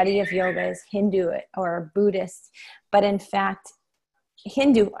 and the study of yoga is Hindu or Buddhist. But in fact,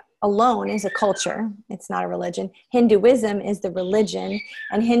 Hindu alone is a culture. It's not a religion. Hinduism is the religion.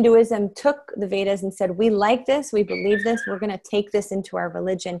 And Hinduism took the Vedas and said, we like this, we believe this, we're going to take this into our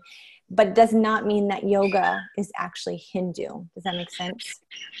religion. But it does not mean that yoga is actually Hindu. Does that make sense?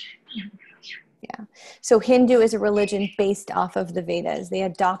 Yeah. So Hindu is a religion based off of the Vedas. They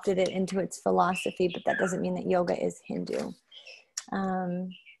adopted it into its philosophy, but that doesn't mean that yoga is Hindu.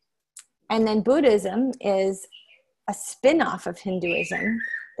 And then Buddhism is a spin-off of Hinduism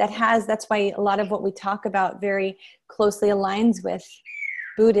that's why a lot of what we talk about very closely aligns with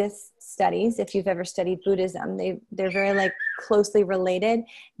Buddhist studies. If you've ever studied Buddhism, they're very like closely related.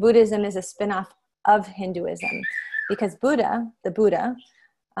 Buddhism is a spin-off of Hinduism, because the Buddha,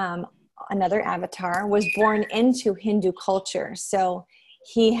 another avatar, was born into Hindu culture. So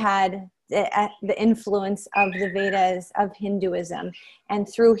he had the influence of the Vedas, of Hinduism, and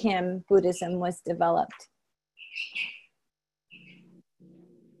through him, Buddhism was developed.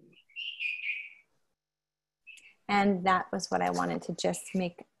 And that was what I wanted to just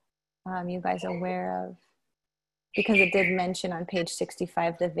make you guys aware of, because it did mention on page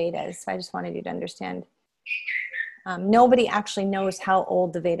 65 the Vedas. So I just wanted you to understand. Nobody actually knows how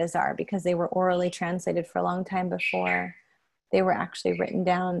old the Vedas are, because they were orally translated for a long time before they were actually written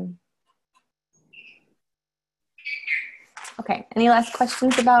down. Okay, any last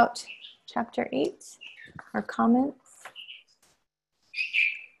questions about chapter 8 or comments?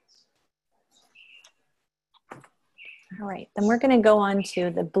 All right, then we're going to go on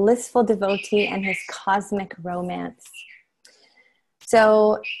to the blissful devotee and his cosmic romance.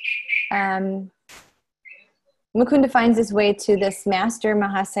 So Mukunda finds his way to this master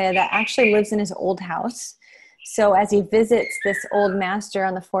Mahasaya that actually lives in his old house. So as he visits this old master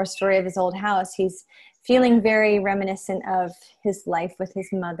on the fourth story of his old house, he's feeling very reminiscent of his life with his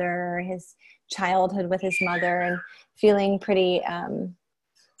mother, his childhood with his mother, and feeling pretty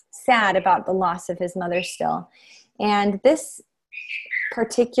sad about the loss of his mother still. And this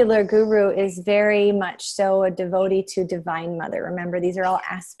particular guru is very much so a devotee to Divine Mother. Remember, these are all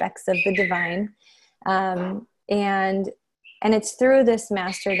aspects of the divine. And it's through this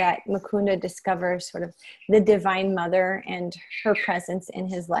master that Mukunda discovers sort of the Divine Mother and her presence in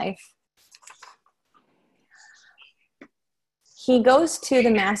his life. He goes to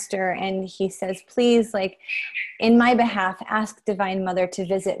the master and he says, please, like, in my behalf, ask Divine Mother to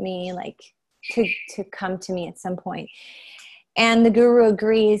visit me, like, to come to me at some point. And the guru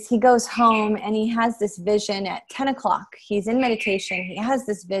agrees. He goes home and he has this vision at 10 o'clock. He's in meditation. He has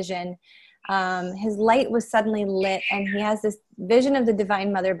this vision. His light was suddenly lit, and he has this vision of the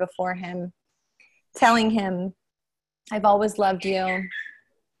Divine Mother before him, telling him, I've always loved you,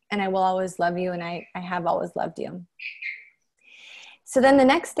 and I will always love you, and I have always loved you. So then the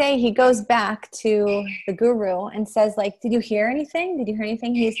next day he goes back to the guru and says, like, did you hear anything? Did you hear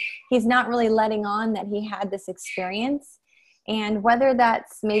anything? He's not really letting on that he had this experience. And whether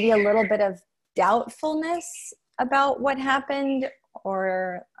that's maybe a little bit of doubtfulness about what happened,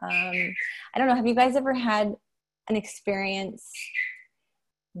 or I don't know, have you guys ever had an experience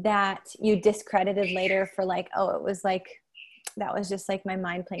that you discredited later for, like, oh, it was like, that was just like my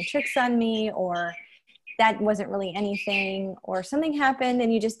mind playing tricks on me, or that wasn't really anything, or something happened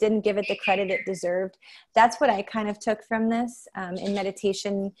and you just didn't give it the credit it deserved? That's what I kind of took from this. In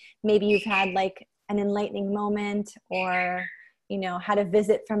meditation, maybe you've had like an enlightening moment, or, you know, had a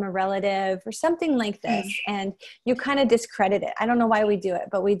visit from a relative or something like this, and you kind of discredit it. I don't know why we do it,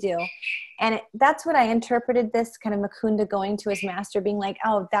 but we do. And that's what I interpreted this kind of Mukunda going to his master, being like,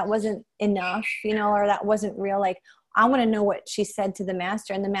 oh, that wasn't enough, you know, or that wasn't real. Like, I want to know what she said to the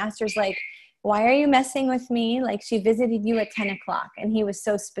master. And the master's like, why are you messing with me? Like, she visited you at 10 o'clock. And he was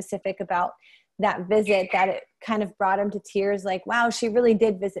so specific about that visit that it kind of brought him to tears. Like, wow, she really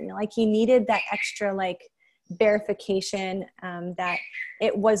did visit me. Like, he needed that extra, like, verification that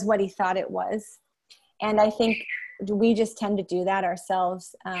it was what he thought it was. And I think we just tend to do that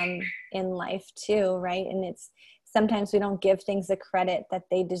ourselves in life too, right? And it's sometimes we don't give things the credit that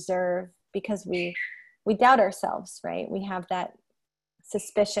they deserve because we doubt ourselves, right? We have that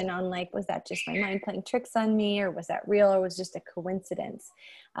suspicion on, like, was that just my mind playing tricks on me, or was that real, or was it just a coincidence?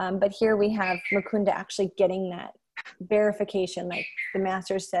 But here we have Mukunda actually getting that verification. Like, the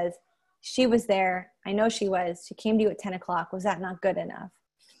master says, she was there. I know she was. She came to you at 10 o'clock. Was that not good enough?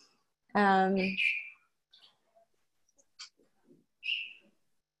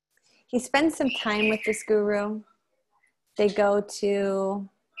 He spends some time with this guru. They go to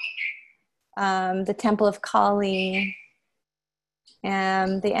the temple of Kali,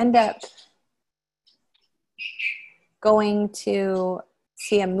 and they end up going to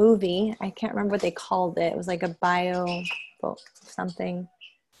see a movie. I can't remember what they called it. It was like a bio book, something.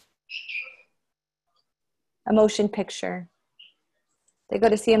 A motion picture. They go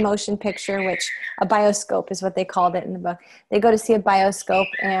to see a motion picture, which a bioscope is what they called it in the book. They go to see a bioscope,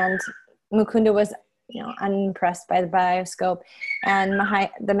 and Mukunda was, you know, unimpressed by the bioscope. And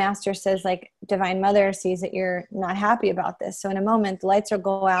the master says, like, Divine Mother sees that you're not happy about this. So in a moment, the lights will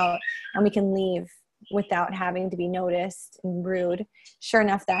go out and we can leave without having to be noticed and rude. Sure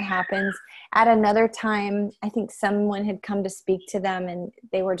enough, that happens. At another time, I think someone had come to speak to them and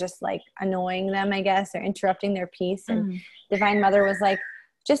they were just like annoying them, I guess, or interrupting their peace. And Divine Mother was like,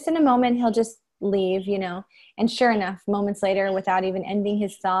 just in a moment, he'll just leave, you know. And sure enough, moments later, without even ending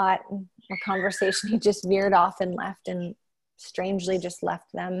his thought or conversation, he just veered off and left and strangely just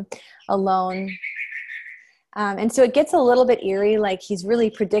left them alone. And so it gets a little bit eerie, like he's really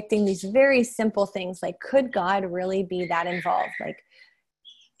predicting these very simple things, like, could God really be that involved? Like,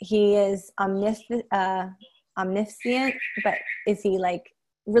 he is omniscient, but is he like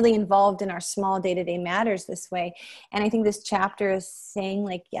really involved in our small day-to-day matters this way? And I think this chapter is saying,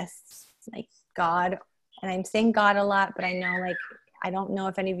 like, yes, like God, and I'm saying God a lot, but I know, like, I don't know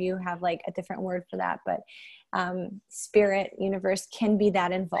if any of you have like a different word for that, but spirit, universe can be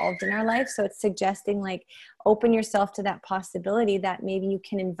that involved in our life. So it's suggesting, like, open yourself to that possibility that maybe you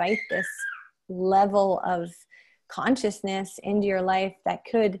can invite this level of consciousness into your life that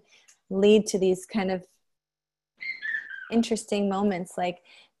could lead to these kind of interesting moments, like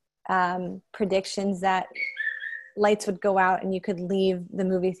predictions that lights would go out and you could leave the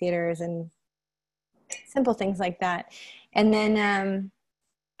movie theaters and simple things like that. And then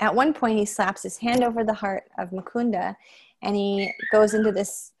at one point he slaps his hand over the heart of Mukunda and he goes into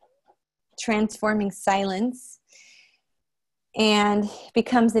this transforming silence and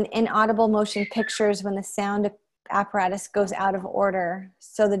becomes an inaudible motion pictures when the sound apparatus goes out of order.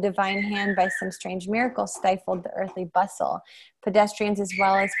 So the divine hand, by some strange miracle, stifled the earthly bustle. Pedestrians, as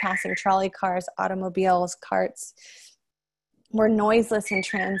well as passing trolley cars, automobiles, carts, were noiseless in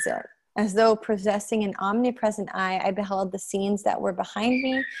transit. As though possessing an omnipresent eye, I beheld the scenes that were behind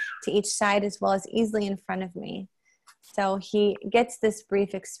me, to each side, as well as easily in front of me. So he gets this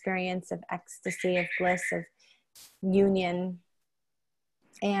brief experience of ecstasy, of bliss, of union.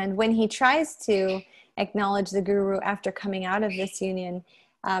 And when he tries to acknowledge the guru after coming out of this union,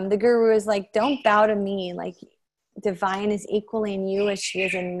 the guru is like, don't bow to me. Like, divine is equally in you as she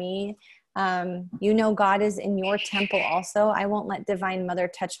is in me. You know, God is in your temple also. I won't let Divine Mother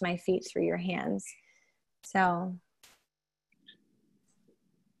touch my feet through your hands. So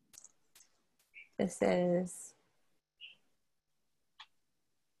this is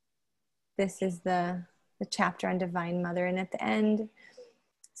the chapter on Divine Mother. And at the end,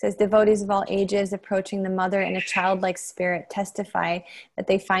 says, devotees of all ages approaching the mother in a childlike spirit testify that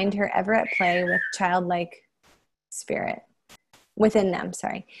they find her ever at play with childlike spirit within them.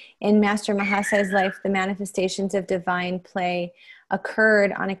 In Master Mahasai's life, the manifestations of divine play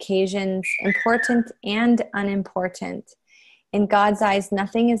occurred on occasions important and unimportant. In God's eyes,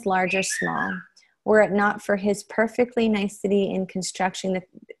 nothing is large or small. Were it not for his perfectly nicety in constructing the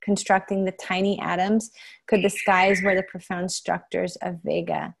tiny atoms, could the skies wear the profound structures of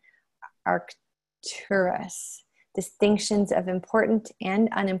Vega Arcturus. Distinctions of important and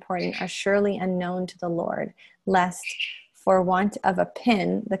unimportant are surely unknown to the Lord, lest for want of a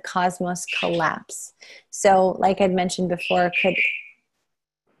pin, the cosmos collapse. So, like I'd mentioned before, could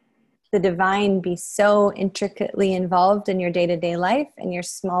the divine be so intricately involved in your day-to-day life and your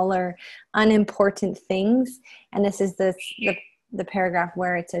smaller, unimportant things? And this is the paragraph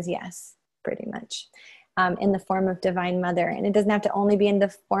where it says yes, pretty much, in the form of Divine Mother. And it doesn't have to only be in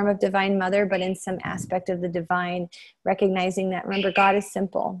the form of Divine Mother, but in some aspect of the divine, recognizing that, remember, God is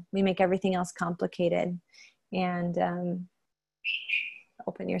simple. We make everything else complicated. And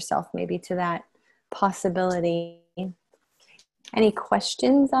open yourself maybe to that possibility. Any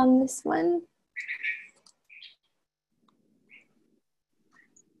questions on this one?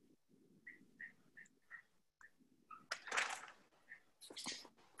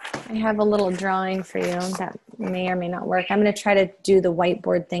 I have a little drawing for you that may or may not work. I'm going to try to do the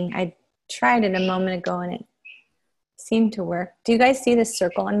whiteboard thing. I tried it a moment ago and it seemed to work. Do you guys see this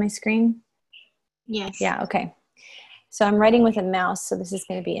circle on my screen? Yes. Yeah, okay. So I'm writing with a mouse, so this is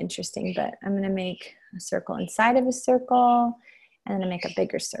going to be interesting, but I'm going to make a circle inside of a circle and then make a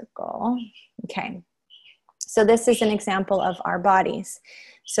bigger circle. Okay. So this is an example of our bodies.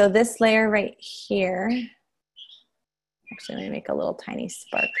 So this layer right here, actually let me make a little tiny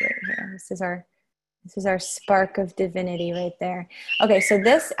spark right here. This is our spark of divinity right there. Okay, so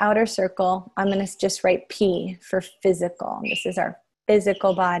this outer circle, I'm going to just write P for physical. This is our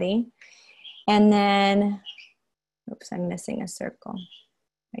physical body. And then, oops, I'm missing a circle.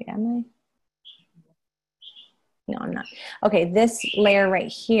 Wait, am I? No, I'm not. Okay, this layer right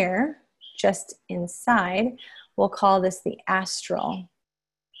here, just inside, we'll call this the astral.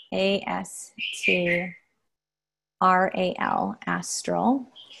 A-S-T-R-A-L,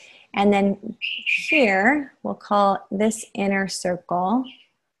 astral. And then here, we'll call this inner circle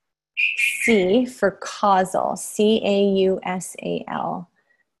C for causal, C-A-U-S-A-L,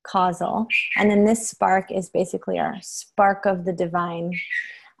 causal. And then this spark is basically our spark of the divine.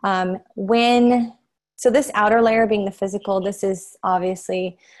 So this outer layer being the physical, this is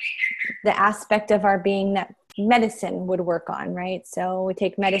obviously the aspect of our being that medicine would work on, right? So we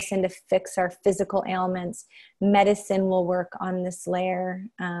take medicine to fix our physical ailments. Medicine will work on this layer.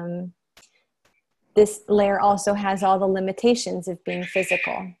 This layer also has all the limitations of being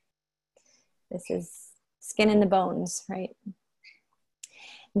physical. This is skin and the bones, right?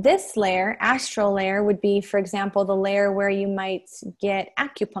 This layer, astral layer, would be, for example, the layer where you might get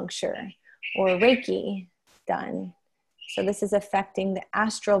acupuncture or Reiki done. So this is affecting the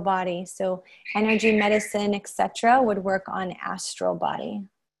astral body. So energy medicine, etc., would work on astral body.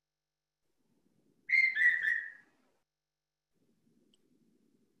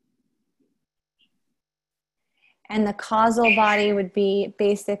 And the causal body would be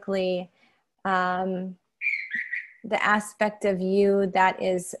basically the aspect of you that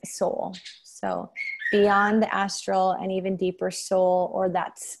is soul. So beyond the astral and even deeper soul, or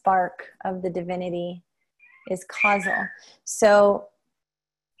that spark of the divinity, is causal. So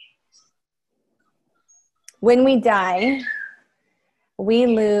when we die, we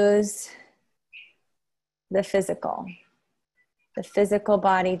lose the physical. The physical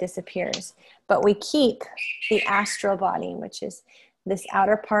body disappears, but we keep the astral body, which is this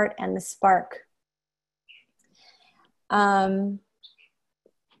outer part and the spark. A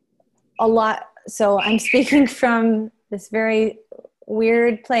lot. So I'm speaking from this very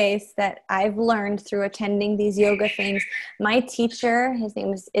weird place that I've learned through attending these yoga things. My teacher, his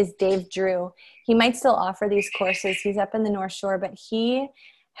name is Dave Drew. He might still offer these courses. He's up in the North Shore, but he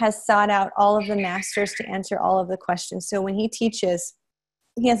has sought out all of the masters to answer all of the questions. So when he teaches,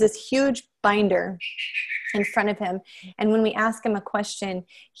 he has this huge binder in front of him. And when we ask him a question,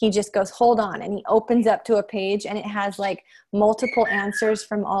 he just goes, hold on. And he opens up to a page, and it has like multiple answers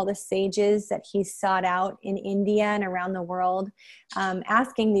from all the sages that he's sought out in India and around the world,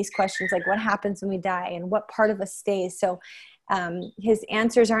 asking these questions like, what happens when we die and what part of us stays? So his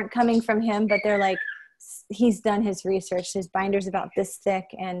answers aren't coming from him, but they're like, he's done his research. His binder's about this thick,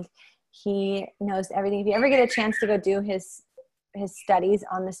 and he knows everything. If you ever get a chance to go do his studies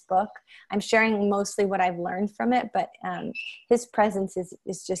on this book, I'm sharing mostly what I've learned from it, but his presence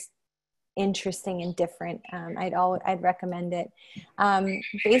is just interesting and different. I'd recommend it.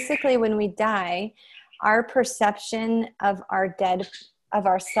 Basically, when we die, our perception of of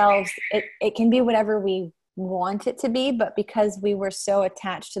ourselves, it can be whatever we want it to be, but because we were so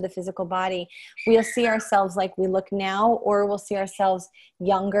attached to the physical body, we'll see ourselves like we look now, or we'll see ourselves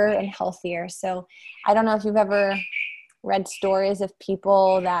younger and healthier. So I don't know if you've ever read stories of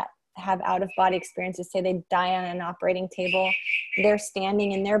people that have out-of-body experiences. Say they die on an operating table, they're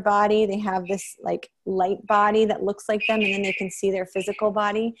standing in their body, they have this like light body that looks like them, and then they can see their physical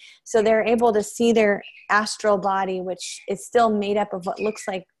body. So they're able to see their astral body, which is still made up of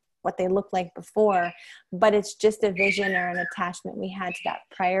what they looked like before, but it's just a vision or an attachment we had to that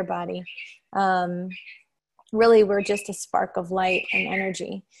prior body. Really, we're just a spark of light and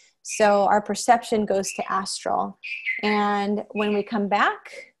energy. So our perception goes to astral. And when we come back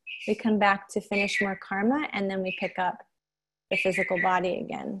to finish more karma, and then we pick up the physical body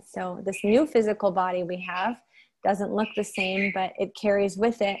again. So this new physical body we have doesn't look the same, but it carries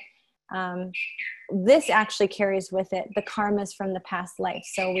with it. This actually carries with it the karmas from the past life.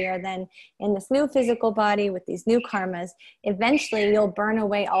 So we are then in this new physical body with these new karmas. Eventually you'll burn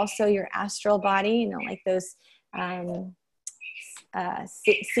away also your astral body, like those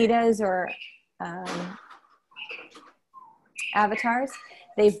Siddhas or avatars.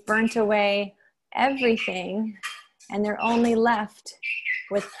 They've burnt away everything, and they're only left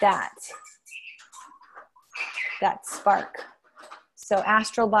with that spark. So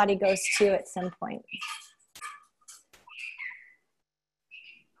astral body goes too at some point.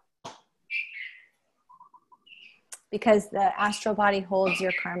 Because the astral body holds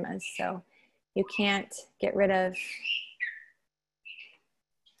your karmas. So you can't get rid of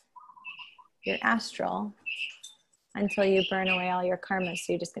your astral until you burn away all your karmas.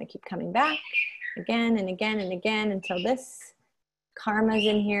 So you're just going to keep coming back again and again and again until this karmas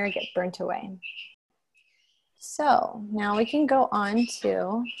in here get burnt away. So now we can go on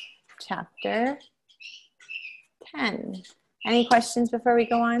to chapter 10. Any questions before we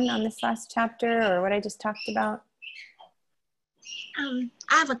go on this last chapter or what I just talked about? I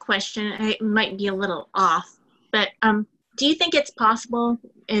have a question. It might be a little off, but do you think it's possible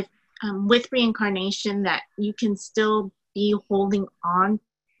if with reincarnation that you can still be holding on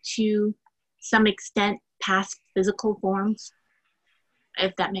to some extent past physical forms?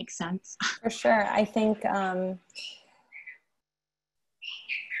 If that makes sense. For sure. I think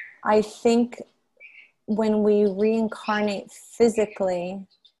when we reincarnate physically,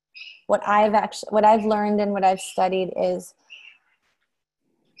 what I've learned and what I've studied is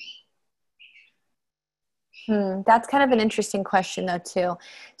That's kind of an interesting question though too.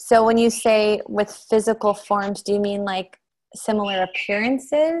 So when you say with physical forms, do you mean like similar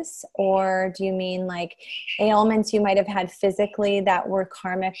appearances, or do you mean like ailments you might have had physically that were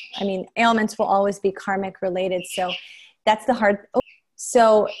karmic? I mean, ailments will always be karmic related. So that's the hard.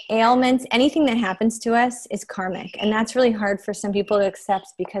 So ailments, anything that happens to us is karmic. And that's really hard for some people to accept,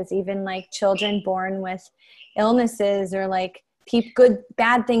 because even like children born with illnesses, or like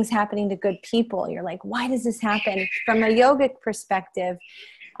bad things happening to good people, you're like, why does this happen? From a yogic perspective,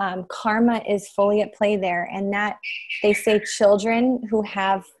 karma is fully at play there. And that they say children who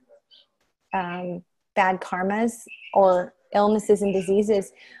have bad karmas or illnesses and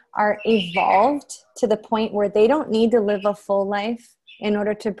diseases are evolved to the point where they don't need to live a full life in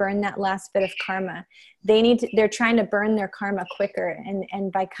order to burn that last bit of karma. They're trying to burn their karma quicker.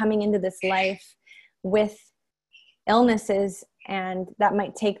 And by coming into this life with illnesses, and that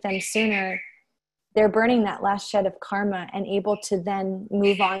might take them sooner, they're burning that last shed of karma and able to then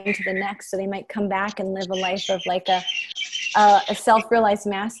move on to the next. So they might come back and live a life of like a self-realized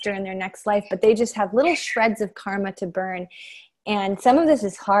master in their next life, but they just have little shreds of karma to burn. And some of this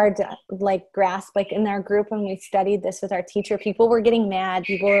is hard to like grasp. Like in our group, when we studied this with our teacher, people were getting mad.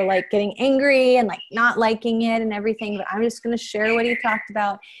 People were like getting angry and like not liking it and everything. But I'm just going to share what he talked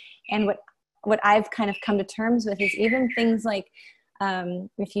about. And what I've kind of come to terms with is even things like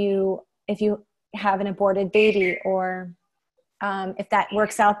if you have an aborted baby, or if that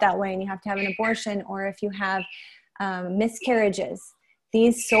works out that way and you have to have an abortion, or if you have miscarriages,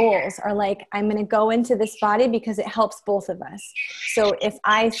 these souls are like, I'm going to go into this body because it helps both of us. So if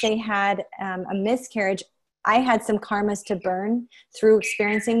I say had a miscarriage, I had some karmas to burn through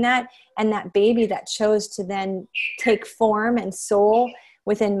experiencing that. And that baby that chose to then take form and soul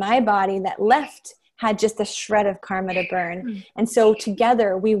within my body that left had just a shred of karma to burn. And so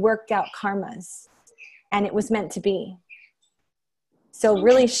together we worked out karmas, and it was meant to be. So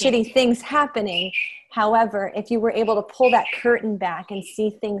really shitty things happening. However, if you were able to pull that curtain back and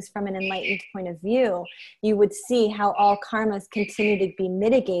see things from an enlightened point of view, you would see how all karmas continue to be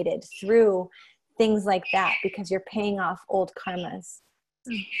mitigated through things like that, because you're paying off old karmas.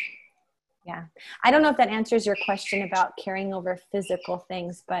 Yeah. I don't know if that answers your question about carrying over physical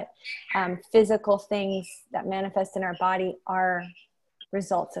things, but physical things that manifest in our body are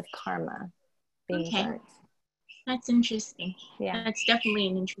results of karma being burnt. That's interesting. Yeah. That's definitely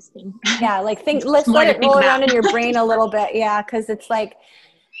an interesting. Yeah. Like let's let it roll around in your brain a little bit. Yeah. Cause it's like,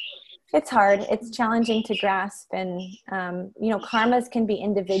 it's hard. It's challenging to grasp. And, karmas can be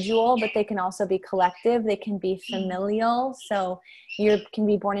individual, but they can also be collective. They can be familial. So you can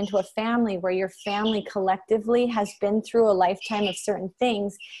be born into a family where your family collectively has been through a lifetime of certain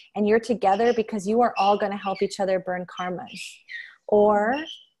things, and you're together because you are all going to help each other burn karmas. Or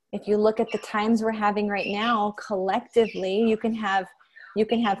if you look at the times we're having right now, collectively, you can have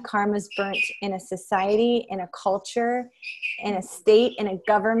karmas burnt in a society, in a culture, in a state, in a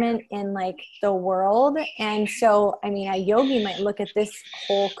government, in like the world. And so, I mean, a yogi might look at this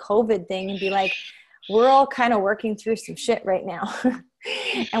whole COVID thing and be like, we're all kind of working through some shit right now.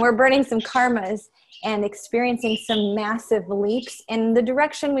 And we're burning some karmas and experiencing some massive leaps in the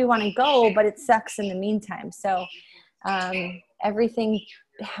direction we want to go, but it sucks in the meantime. So everything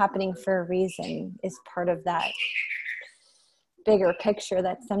happening for a reason is part of that bigger picture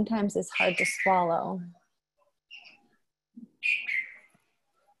that sometimes is hard to swallow.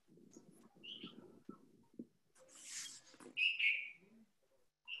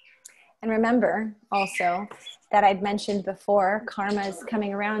 And remember also that I'd mentioned before, karma is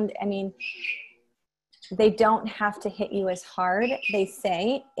coming around. I mean, they don't have to hit you as hard, they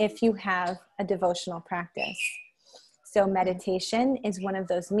say, if you have a devotional practice. So meditation is one of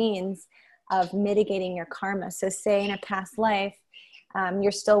those means of mitigating your karma. So say in a past life,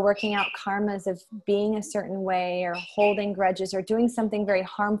 you're still working out karmas of being a certain way, or holding grudges, or doing something very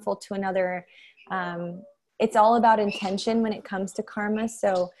harmful to another. It's all about intention when it comes to karma.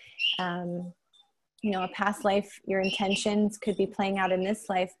 So, a past life, your intentions could be playing out in this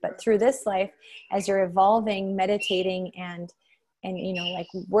life, but through this life, as you're evolving, meditating, and like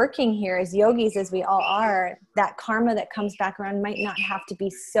working here as yogis, as we all are, that karma that comes back around might not have to be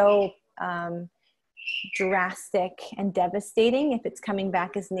so drastic and devastating if it's coming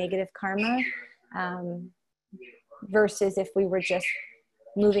back as negative karma, versus if we were just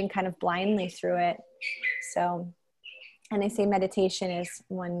moving kind of blindly through it. So, and they say meditation is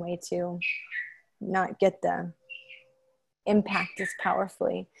one way to not get the impact as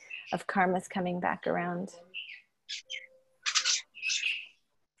powerfully of karmas coming back around.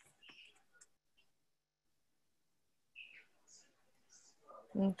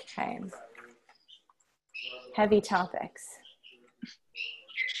 Okay. Heavy topics.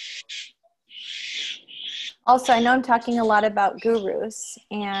 Also, I know I'm talking a lot about gurus,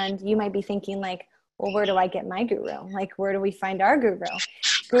 and you might be thinking like, well, where do I get my guru? Like, where do we find our guru?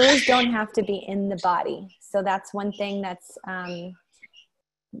 Gurus don't have to be in the body. So that's one thing that's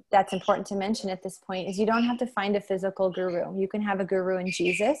important to mention at this point, is you don't have to find a physical guru. You can have a guru in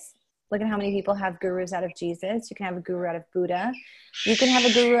Jesus. Look at how many people have gurus out of Jesus. You can have a guru out of Buddha. You can have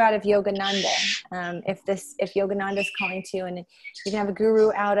a guru out of Yogananda. If Yogananda is calling to you, and you can have a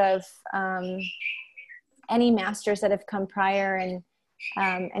guru out of any masters that have come prior, and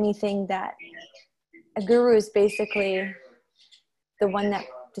anything that a guru is basically the one that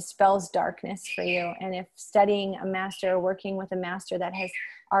dispels darkness for you. And if studying a master or working with a master that has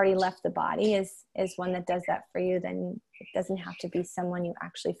already left the body is one that does that for you, then it doesn't have to be someone you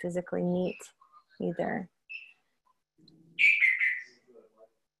actually physically meet either.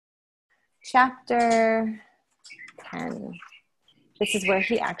 Chapter 10. This is where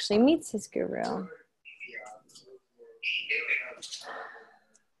he actually meets his guru.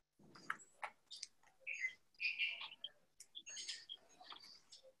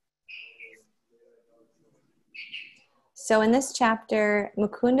 So in this chapter,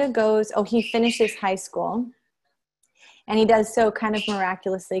 Mukunda he finishes high school. And he does so kind of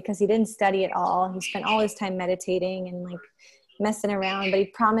miraculously, because he didn't study at all. He spent all his time meditating and like messing around, but he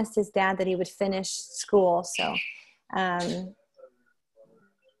promised his dad that he would finish school. So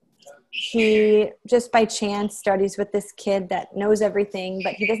he just by chance studies with this kid that knows everything,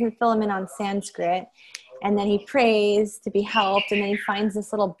 but he doesn't fill him in on Sanskrit. And then he prays to be helped, and then he finds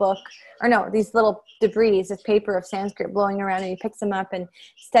this little book, these little debris of paper of Sanskrit blowing around, and he picks them up and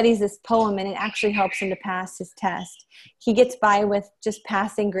studies this poem, and it actually helps him to pass his test. He gets by with just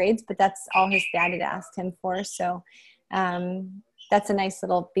passing grades, but that's all his dad had asked him for. So that's a nice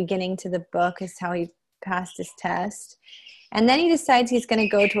little beginning to the book, is how he passed his test. And then he decides he's going to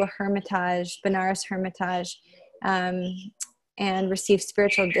go to a hermitage, Benares Hermitage, and receive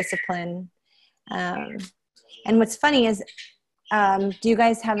spiritual discipline. And what's funny is, do you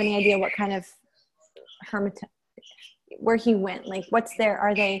guys have any idea what kind of hermitage, where he went? Like, what's there?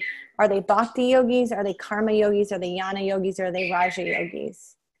 Are they bhakti yogis? Are they karma yogis? Are they jnana yogis? Or are they raja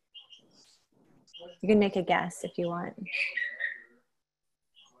yogis? You can make a guess if you want.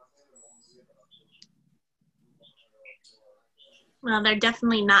 Well, they're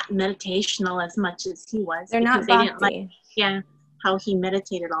definitely not meditational as much as he was. They're not they bhakti. didn't like, how he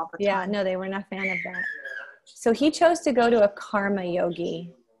meditated all the time. Yeah, no, they were not a fan of that. So he chose to go to a karma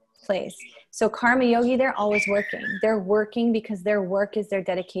yogi place. So karma yogi, they're always working. They're working because their work is their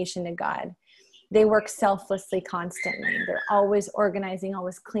dedication to God. They work selflessly constantly. They're always organizing,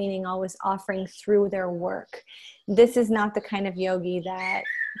 always cleaning, always offering through their work. This is not the kind of yogi that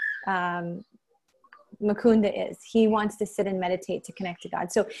Mukunda is. He wants to sit and meditate to connect to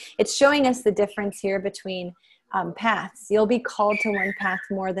God. So it's showing us the difference here between paths. You'll be called to one path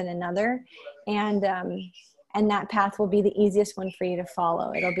more than another, and that path will be the easiest one for you to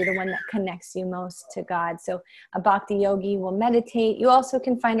follow. It'll be the one that connects you most to God. So a bhakti yogi will meditate. You also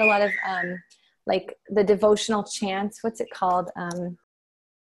can find a lot of like the devotional chants. What's it called?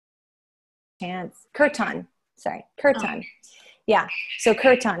 Chants. Kirtan. Kirtan. Yeah. So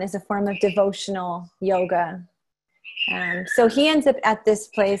kirtan is a form of devotional yoga. So he ends up at this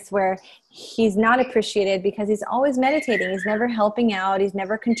place where he's not appreciated because he's always meditating. He's never helping out. He's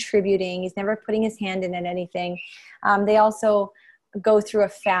never contributing. He's never putting his hand in at anything. They also go through a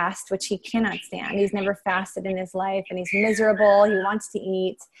fast, which he cannot stand. He's never fasted in his life, and he's miserable. He wants to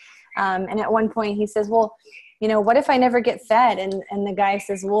eat. And at one point he says, well, what if I never get fed? And the guy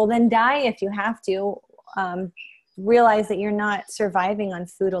says, well, then die if you have to. Realize that you're not surviving on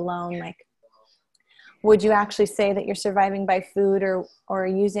food alone. Like, would you actually say that you're surviving by food or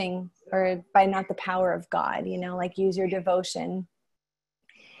by not the power of God, like use your devotion,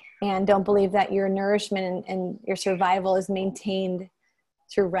 and don't believe that your nourishment and your survival is maintained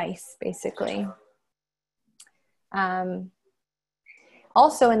through rice, basically.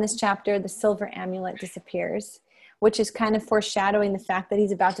 Also in this chapter, the silver amulet disappears, which is kind of foreshadowing the fact that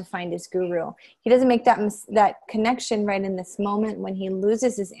he's about to find his guru. He doesn't make that connection right in this moment when he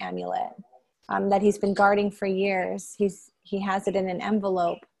loses his amulet. That he's been guarding for years. He has it in an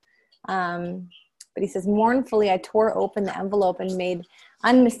envelope. But he says, mournfully, I tore open the envelope and made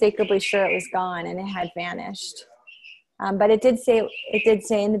unmistakably sure it was gone, and it had vanished. But it did say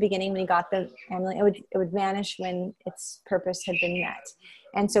in the beginning when he got the amulet, it would vanish when its purpose had been met.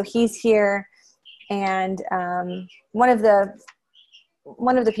 And so he's here, and one of the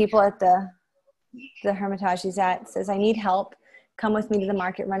people at the Hermitage he's at says, I need help. Come with me to the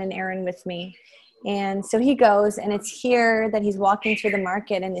market, run an errand with me. And so he goes, and it's here that he's walking through the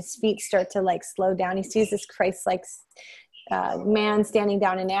market, and his feet start to like slow down. He sees this Christ-like man standing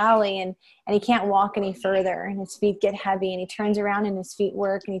down an alley, and he can't walk any further, and his feet get heavy, and he turns around and his feet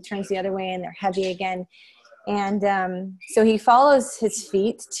work, and he turns the other way and they're heavy again. And so he follows his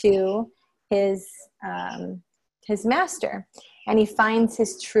feet to his master, and he finds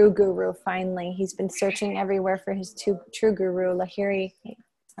his true guru. Finally, he's been searching everywhere for his true guru, Lahiri.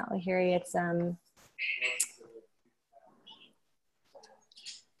 It's not Lahiri, it's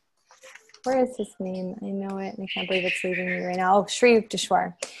where is his name? I know it, and I can't believe it's leaving me right now. Oh, Sri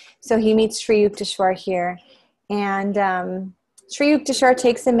Yukteswar. So he meets Sri Yukteswar here, and Sri Yukteswar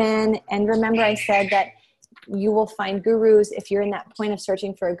takes him in. And remember, I said that you will find gurus. If you're in that point of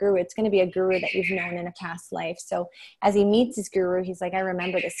searching for a guru, it's going to be a guru that you've known in a past life. So as he meets his guru, he's like, I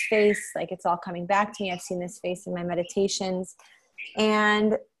remember this face. Like, it's all coming back to me. I've seen this face in my meditations.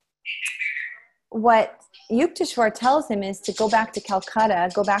 And what Yukteswar tells him is to go back to Calcutta,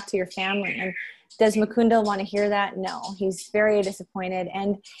 go back to your family. And does Mukunda want to hear that? No, he's very disappointed.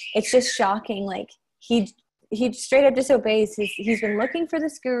 And it's just shocking. Like, he straight up disobeys. He's been looking for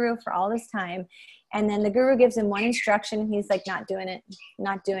this guru for all this time. And then the guru gives him one instruction, and he's like, not doing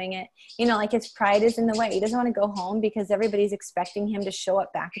it. You know, like, his pride is in the way. He doesn't want to go home because everybody's expecting him to show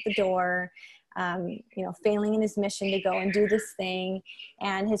up back at the door, you know, failing in his mission to go and do this thing.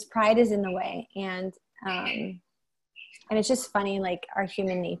 And his pride is in the way. And it's just funny, like, our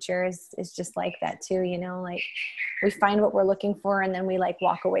human nature is just like that too, you know, like, we find what we're looking for, and then we like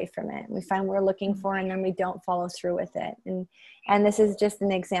walk away from it. We find what we're looking for, and then we don't follow through with it. And this is just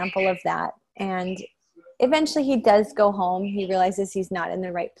an example of that. And eventually he does go home. He realizes he's not in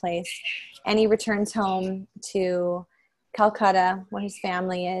the right place, and he returns home to Calcutta, where his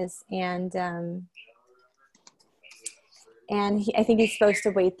family is. And I think he's supposed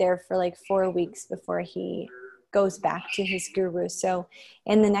to wait there for like 4 weeks before he goes back to his guru. So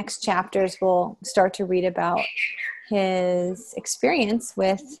in the next chapters, we'll start to read about his experience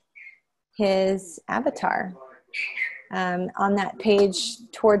with his avatar. On that page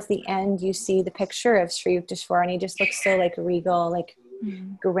towards the end, you see the picture of Sri Yukteswar, and he just looks so like regal, like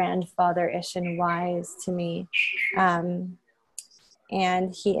grandfather-ish and wise to me. And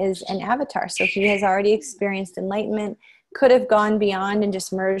he is an avatar. So he has already experienced enlightenment, could have gone beyond and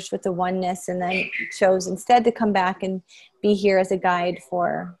just merged with the oneness, and then chose instead to come back and be here as a guide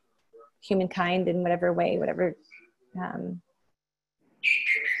for humankind in whatever way, whatever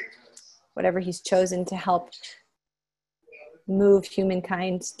he's chosen to help move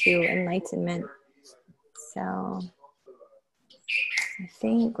humankind to enlightenment. So I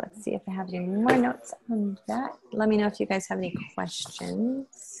think, let's see if I have any more notes on that. Let me know if you guys have any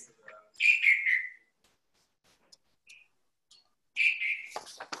questions.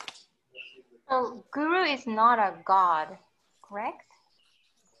 So guru is not a god, correct?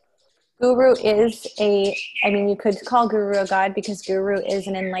 Guru is you could call Guru a god, because Guru is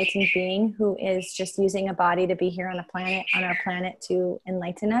an enlightened being who is just using a body to be here on our planet to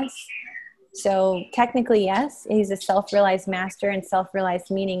enlighten us. So technically, yes, he's a self-realized master, and self-realized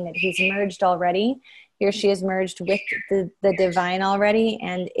meaning that he's merged already. He or she is merged with the divine already,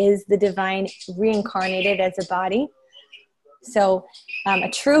 and is the divine reincarnated as a body. So a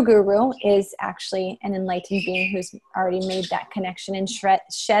true guru is actually an enlightened being who's already made that connection and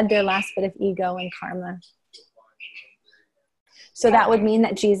shed their last bit of ego and karma. So that would mean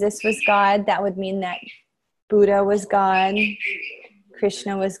that Jesus was God. That would mean that Buddha was God.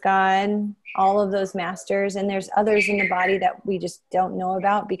 Krishna was God. All of those masters. And there's others in the body that we just don't know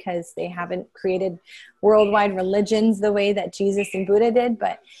about because they haven't created worldwide religions the way that Jesus and Buddha did.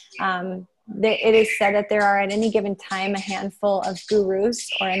 But it is said that there are at any given time a handful of gurus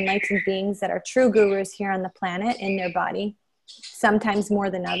or enlightened beings that are true gurus here on the planet in their body, sometimes more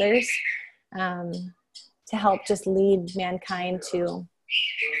than others, to help just lead mankind to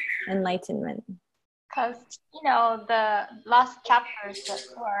enlightenment. Because, you know, the last chapters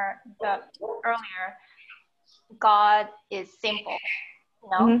or the earlier, God is simple, you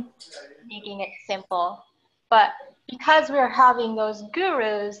know, making it simple. But because we're having those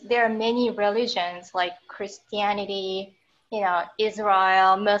gurus, there are many religions like Christianity, you know,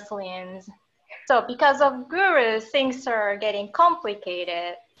 Israel, Muslims. So because of gurus, things are getting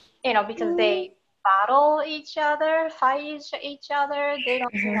complicated, you know, because they battle each other, fight each other. They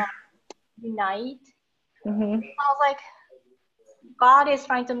don't unite. I was like, God is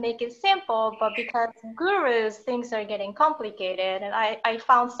trying to make it simple, but because gurus, things are getting complicated. And I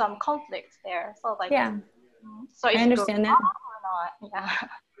found some conflicts there. So like, yeah. So I understand that. Or not? Yeah.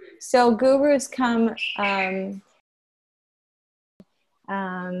 So gurus come,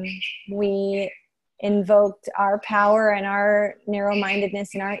 invoked our power and our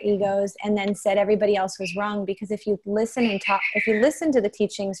narrow-mindedness and our egos, and then said everybody else was wrong. Because if you listen to the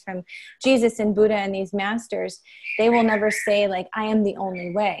teachings from Jesus and Buddha and these masters, they will never say like, I am the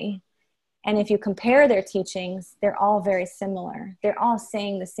only way. And if you compare their teachings, they're all very similar. They're all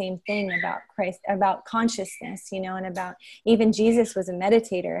saying the same thing about Christ, about consciousness, you know, and about, even Jesus was a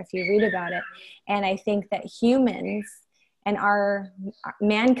meditator, if you read about it. And I think that humans and our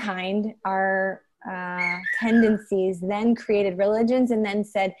mankind, our tendencies then created religions and then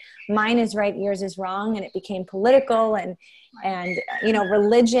said, mine is right, yours is wrong. And it became political, and you know,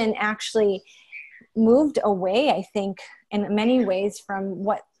 religion actually moved away, I think, in many ways from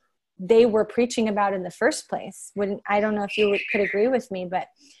what they were preaching about in the first place. I don't know if you could agree with me, but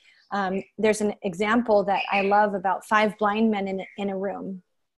there's an example that I love about 5 blind men in a room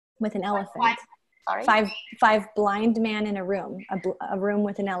with an elephant. Five blind men in a room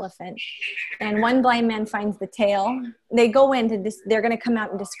with an elephant. And one blind man finds the tail. They go into this, they're going to come out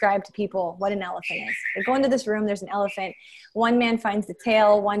and describe to people what an elephant is. They go into this room, there's an elephant. One man finds the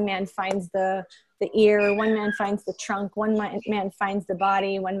tail, one man finds the ear, one man finds the trunk, one man finds the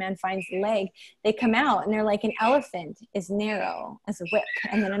body, one man finds the leg. They come out and they're like, an elephant is narrow as a whip.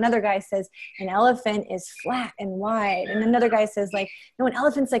 And then another guy says, an elephant is flat and wide. And another guy says, like, no, an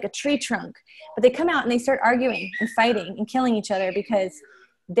elephant's like a tree trunk. But they come out and they start arguing and fighting and killing each other because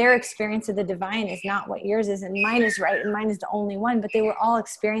their experience of the divine is not what yours is, and mine is right, and mine is the only one. But they were all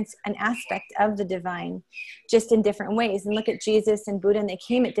experiencing an aspect of the divine, just in different ways. And look at Jesus and Buddha, and they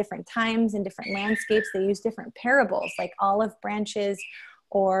came at different times in different landscapes. They used different parables, like olive branches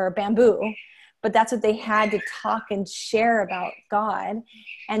or bamboo. But that's what they had to talk and share about God.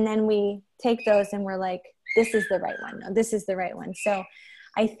 And then we take those and we're like, this is the right one. No, this is the right one. So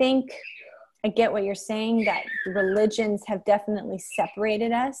I think I get what you're saying, that religions have definitely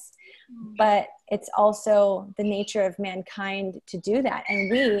separated us, but it's also the nature of mankind to do that.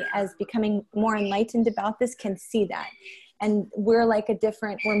 And we, as becoming more enlightened about this, can see that. And we're like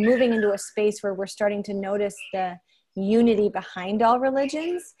we're moving into a space where we're starting to notice the unity behind all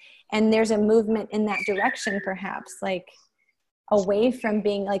religions. And there's a movement in that direction, perhaps, like away from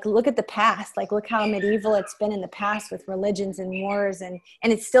being like, look at the past, like look how medieval it's been in the past with religions and wars, and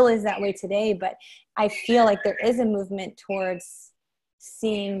it still is that way today. But I feel like there is a movement towards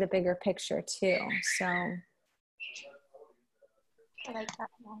seeing the bigger picture too. So I like that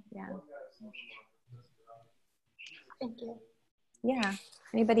one. yeah. Thank you. Yeah.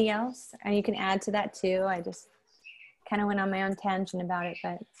 Anybody else? And you can add to that too. I just kind of went on my own tangent about it,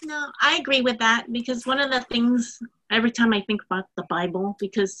 but No, I agree with that, because one of the things, every time I think about the Bible,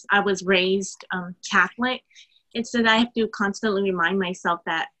 because I was raised Catholic, it's that I have to constantly remind myself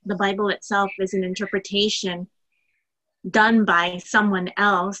that the Bible itself is an interpretation done by someone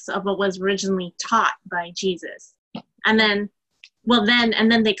else of what was originally taught by Jesus. And then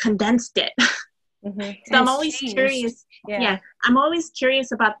they condensed it. mm-hmm. So I'm always curious. Yeah, I'm always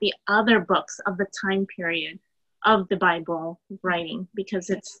curious about the other books of the time period of the Bible writing, because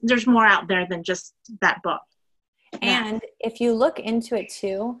there's more out there than just that book. And if you look into it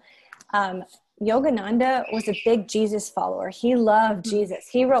too, Yogananda was a big Jesus follower. He loved Jesus.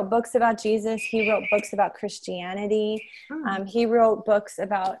 He wrote books about Jesus. He wrote books about Christianity. He wrote books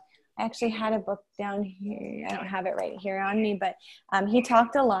about, I actually had a book down here. I don't have it right here on me, but he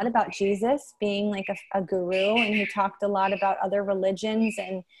talked a lot about Jesus being like a guru, and he talked a lot about other religions,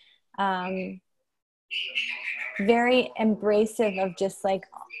 and very embracive of just like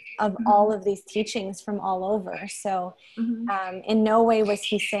of all of these teachings from all over. So in no way was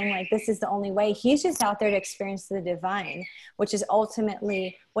he saying like this is the only way. He's just out there to experience the divine, which is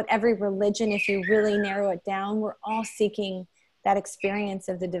ultimately what every religion, if you really narrow it down, we're all seeking that experience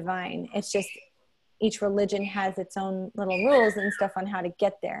of the divine. It's just each religion has its own little rules and stuff on how to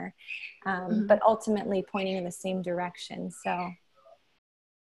get there, but ultimately pointing in the same direction. So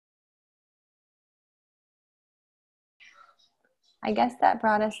I guess that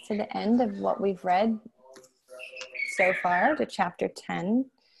brought us to the end of what we've read so far, to chapter 10.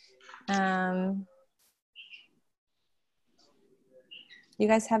 You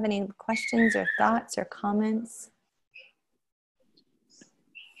guys have any questions or thoughts or comments?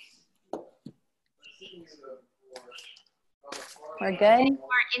 We're good?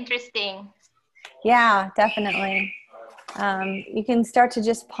 More interesting. Yeah, definitely. You can start to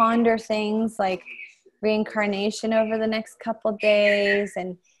just ponder things like reincarnation over the next couple days,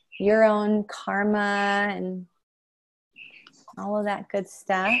 and your own karma and all of that good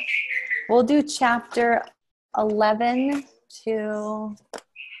stuff. We'll do chapter 11 to,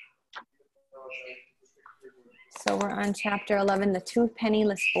 so we're on chapter 11, the two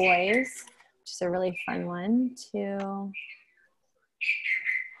penniless boys. which is a really fun one to,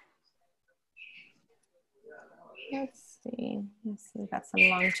 let's see, we've got some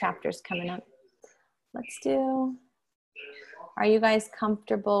long chapters coming up. Let's do, are you guys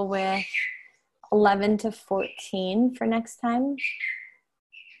comfortable with 11 to 14 for next time?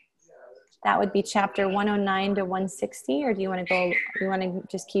 That would be chapter 109 to 160, or do you want to go, you want to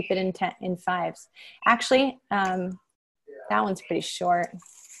just keep it in fives? Actually, that one's pretty short.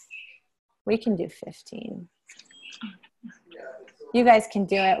 We can do 15. You guys can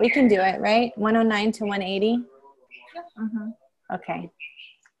do it. We can do it, right? 109 to 180? Yep. Mm-hmm. Okay.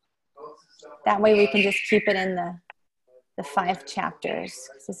 That way we can just keep it in the 5 chapters,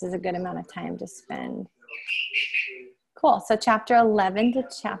 because this is a good amount of time to spend. Cool. So chapter 11 to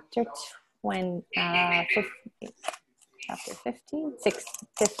chapter 15, chapter 15,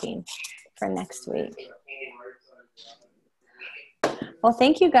 15 for next week. Well,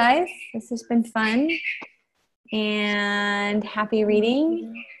 thank you guys. This has been fun, and happy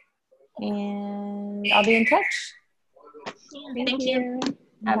reading, and I'll be in touch. Thank you.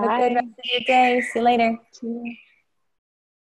 Have Bye. a good rest of your day. See you later.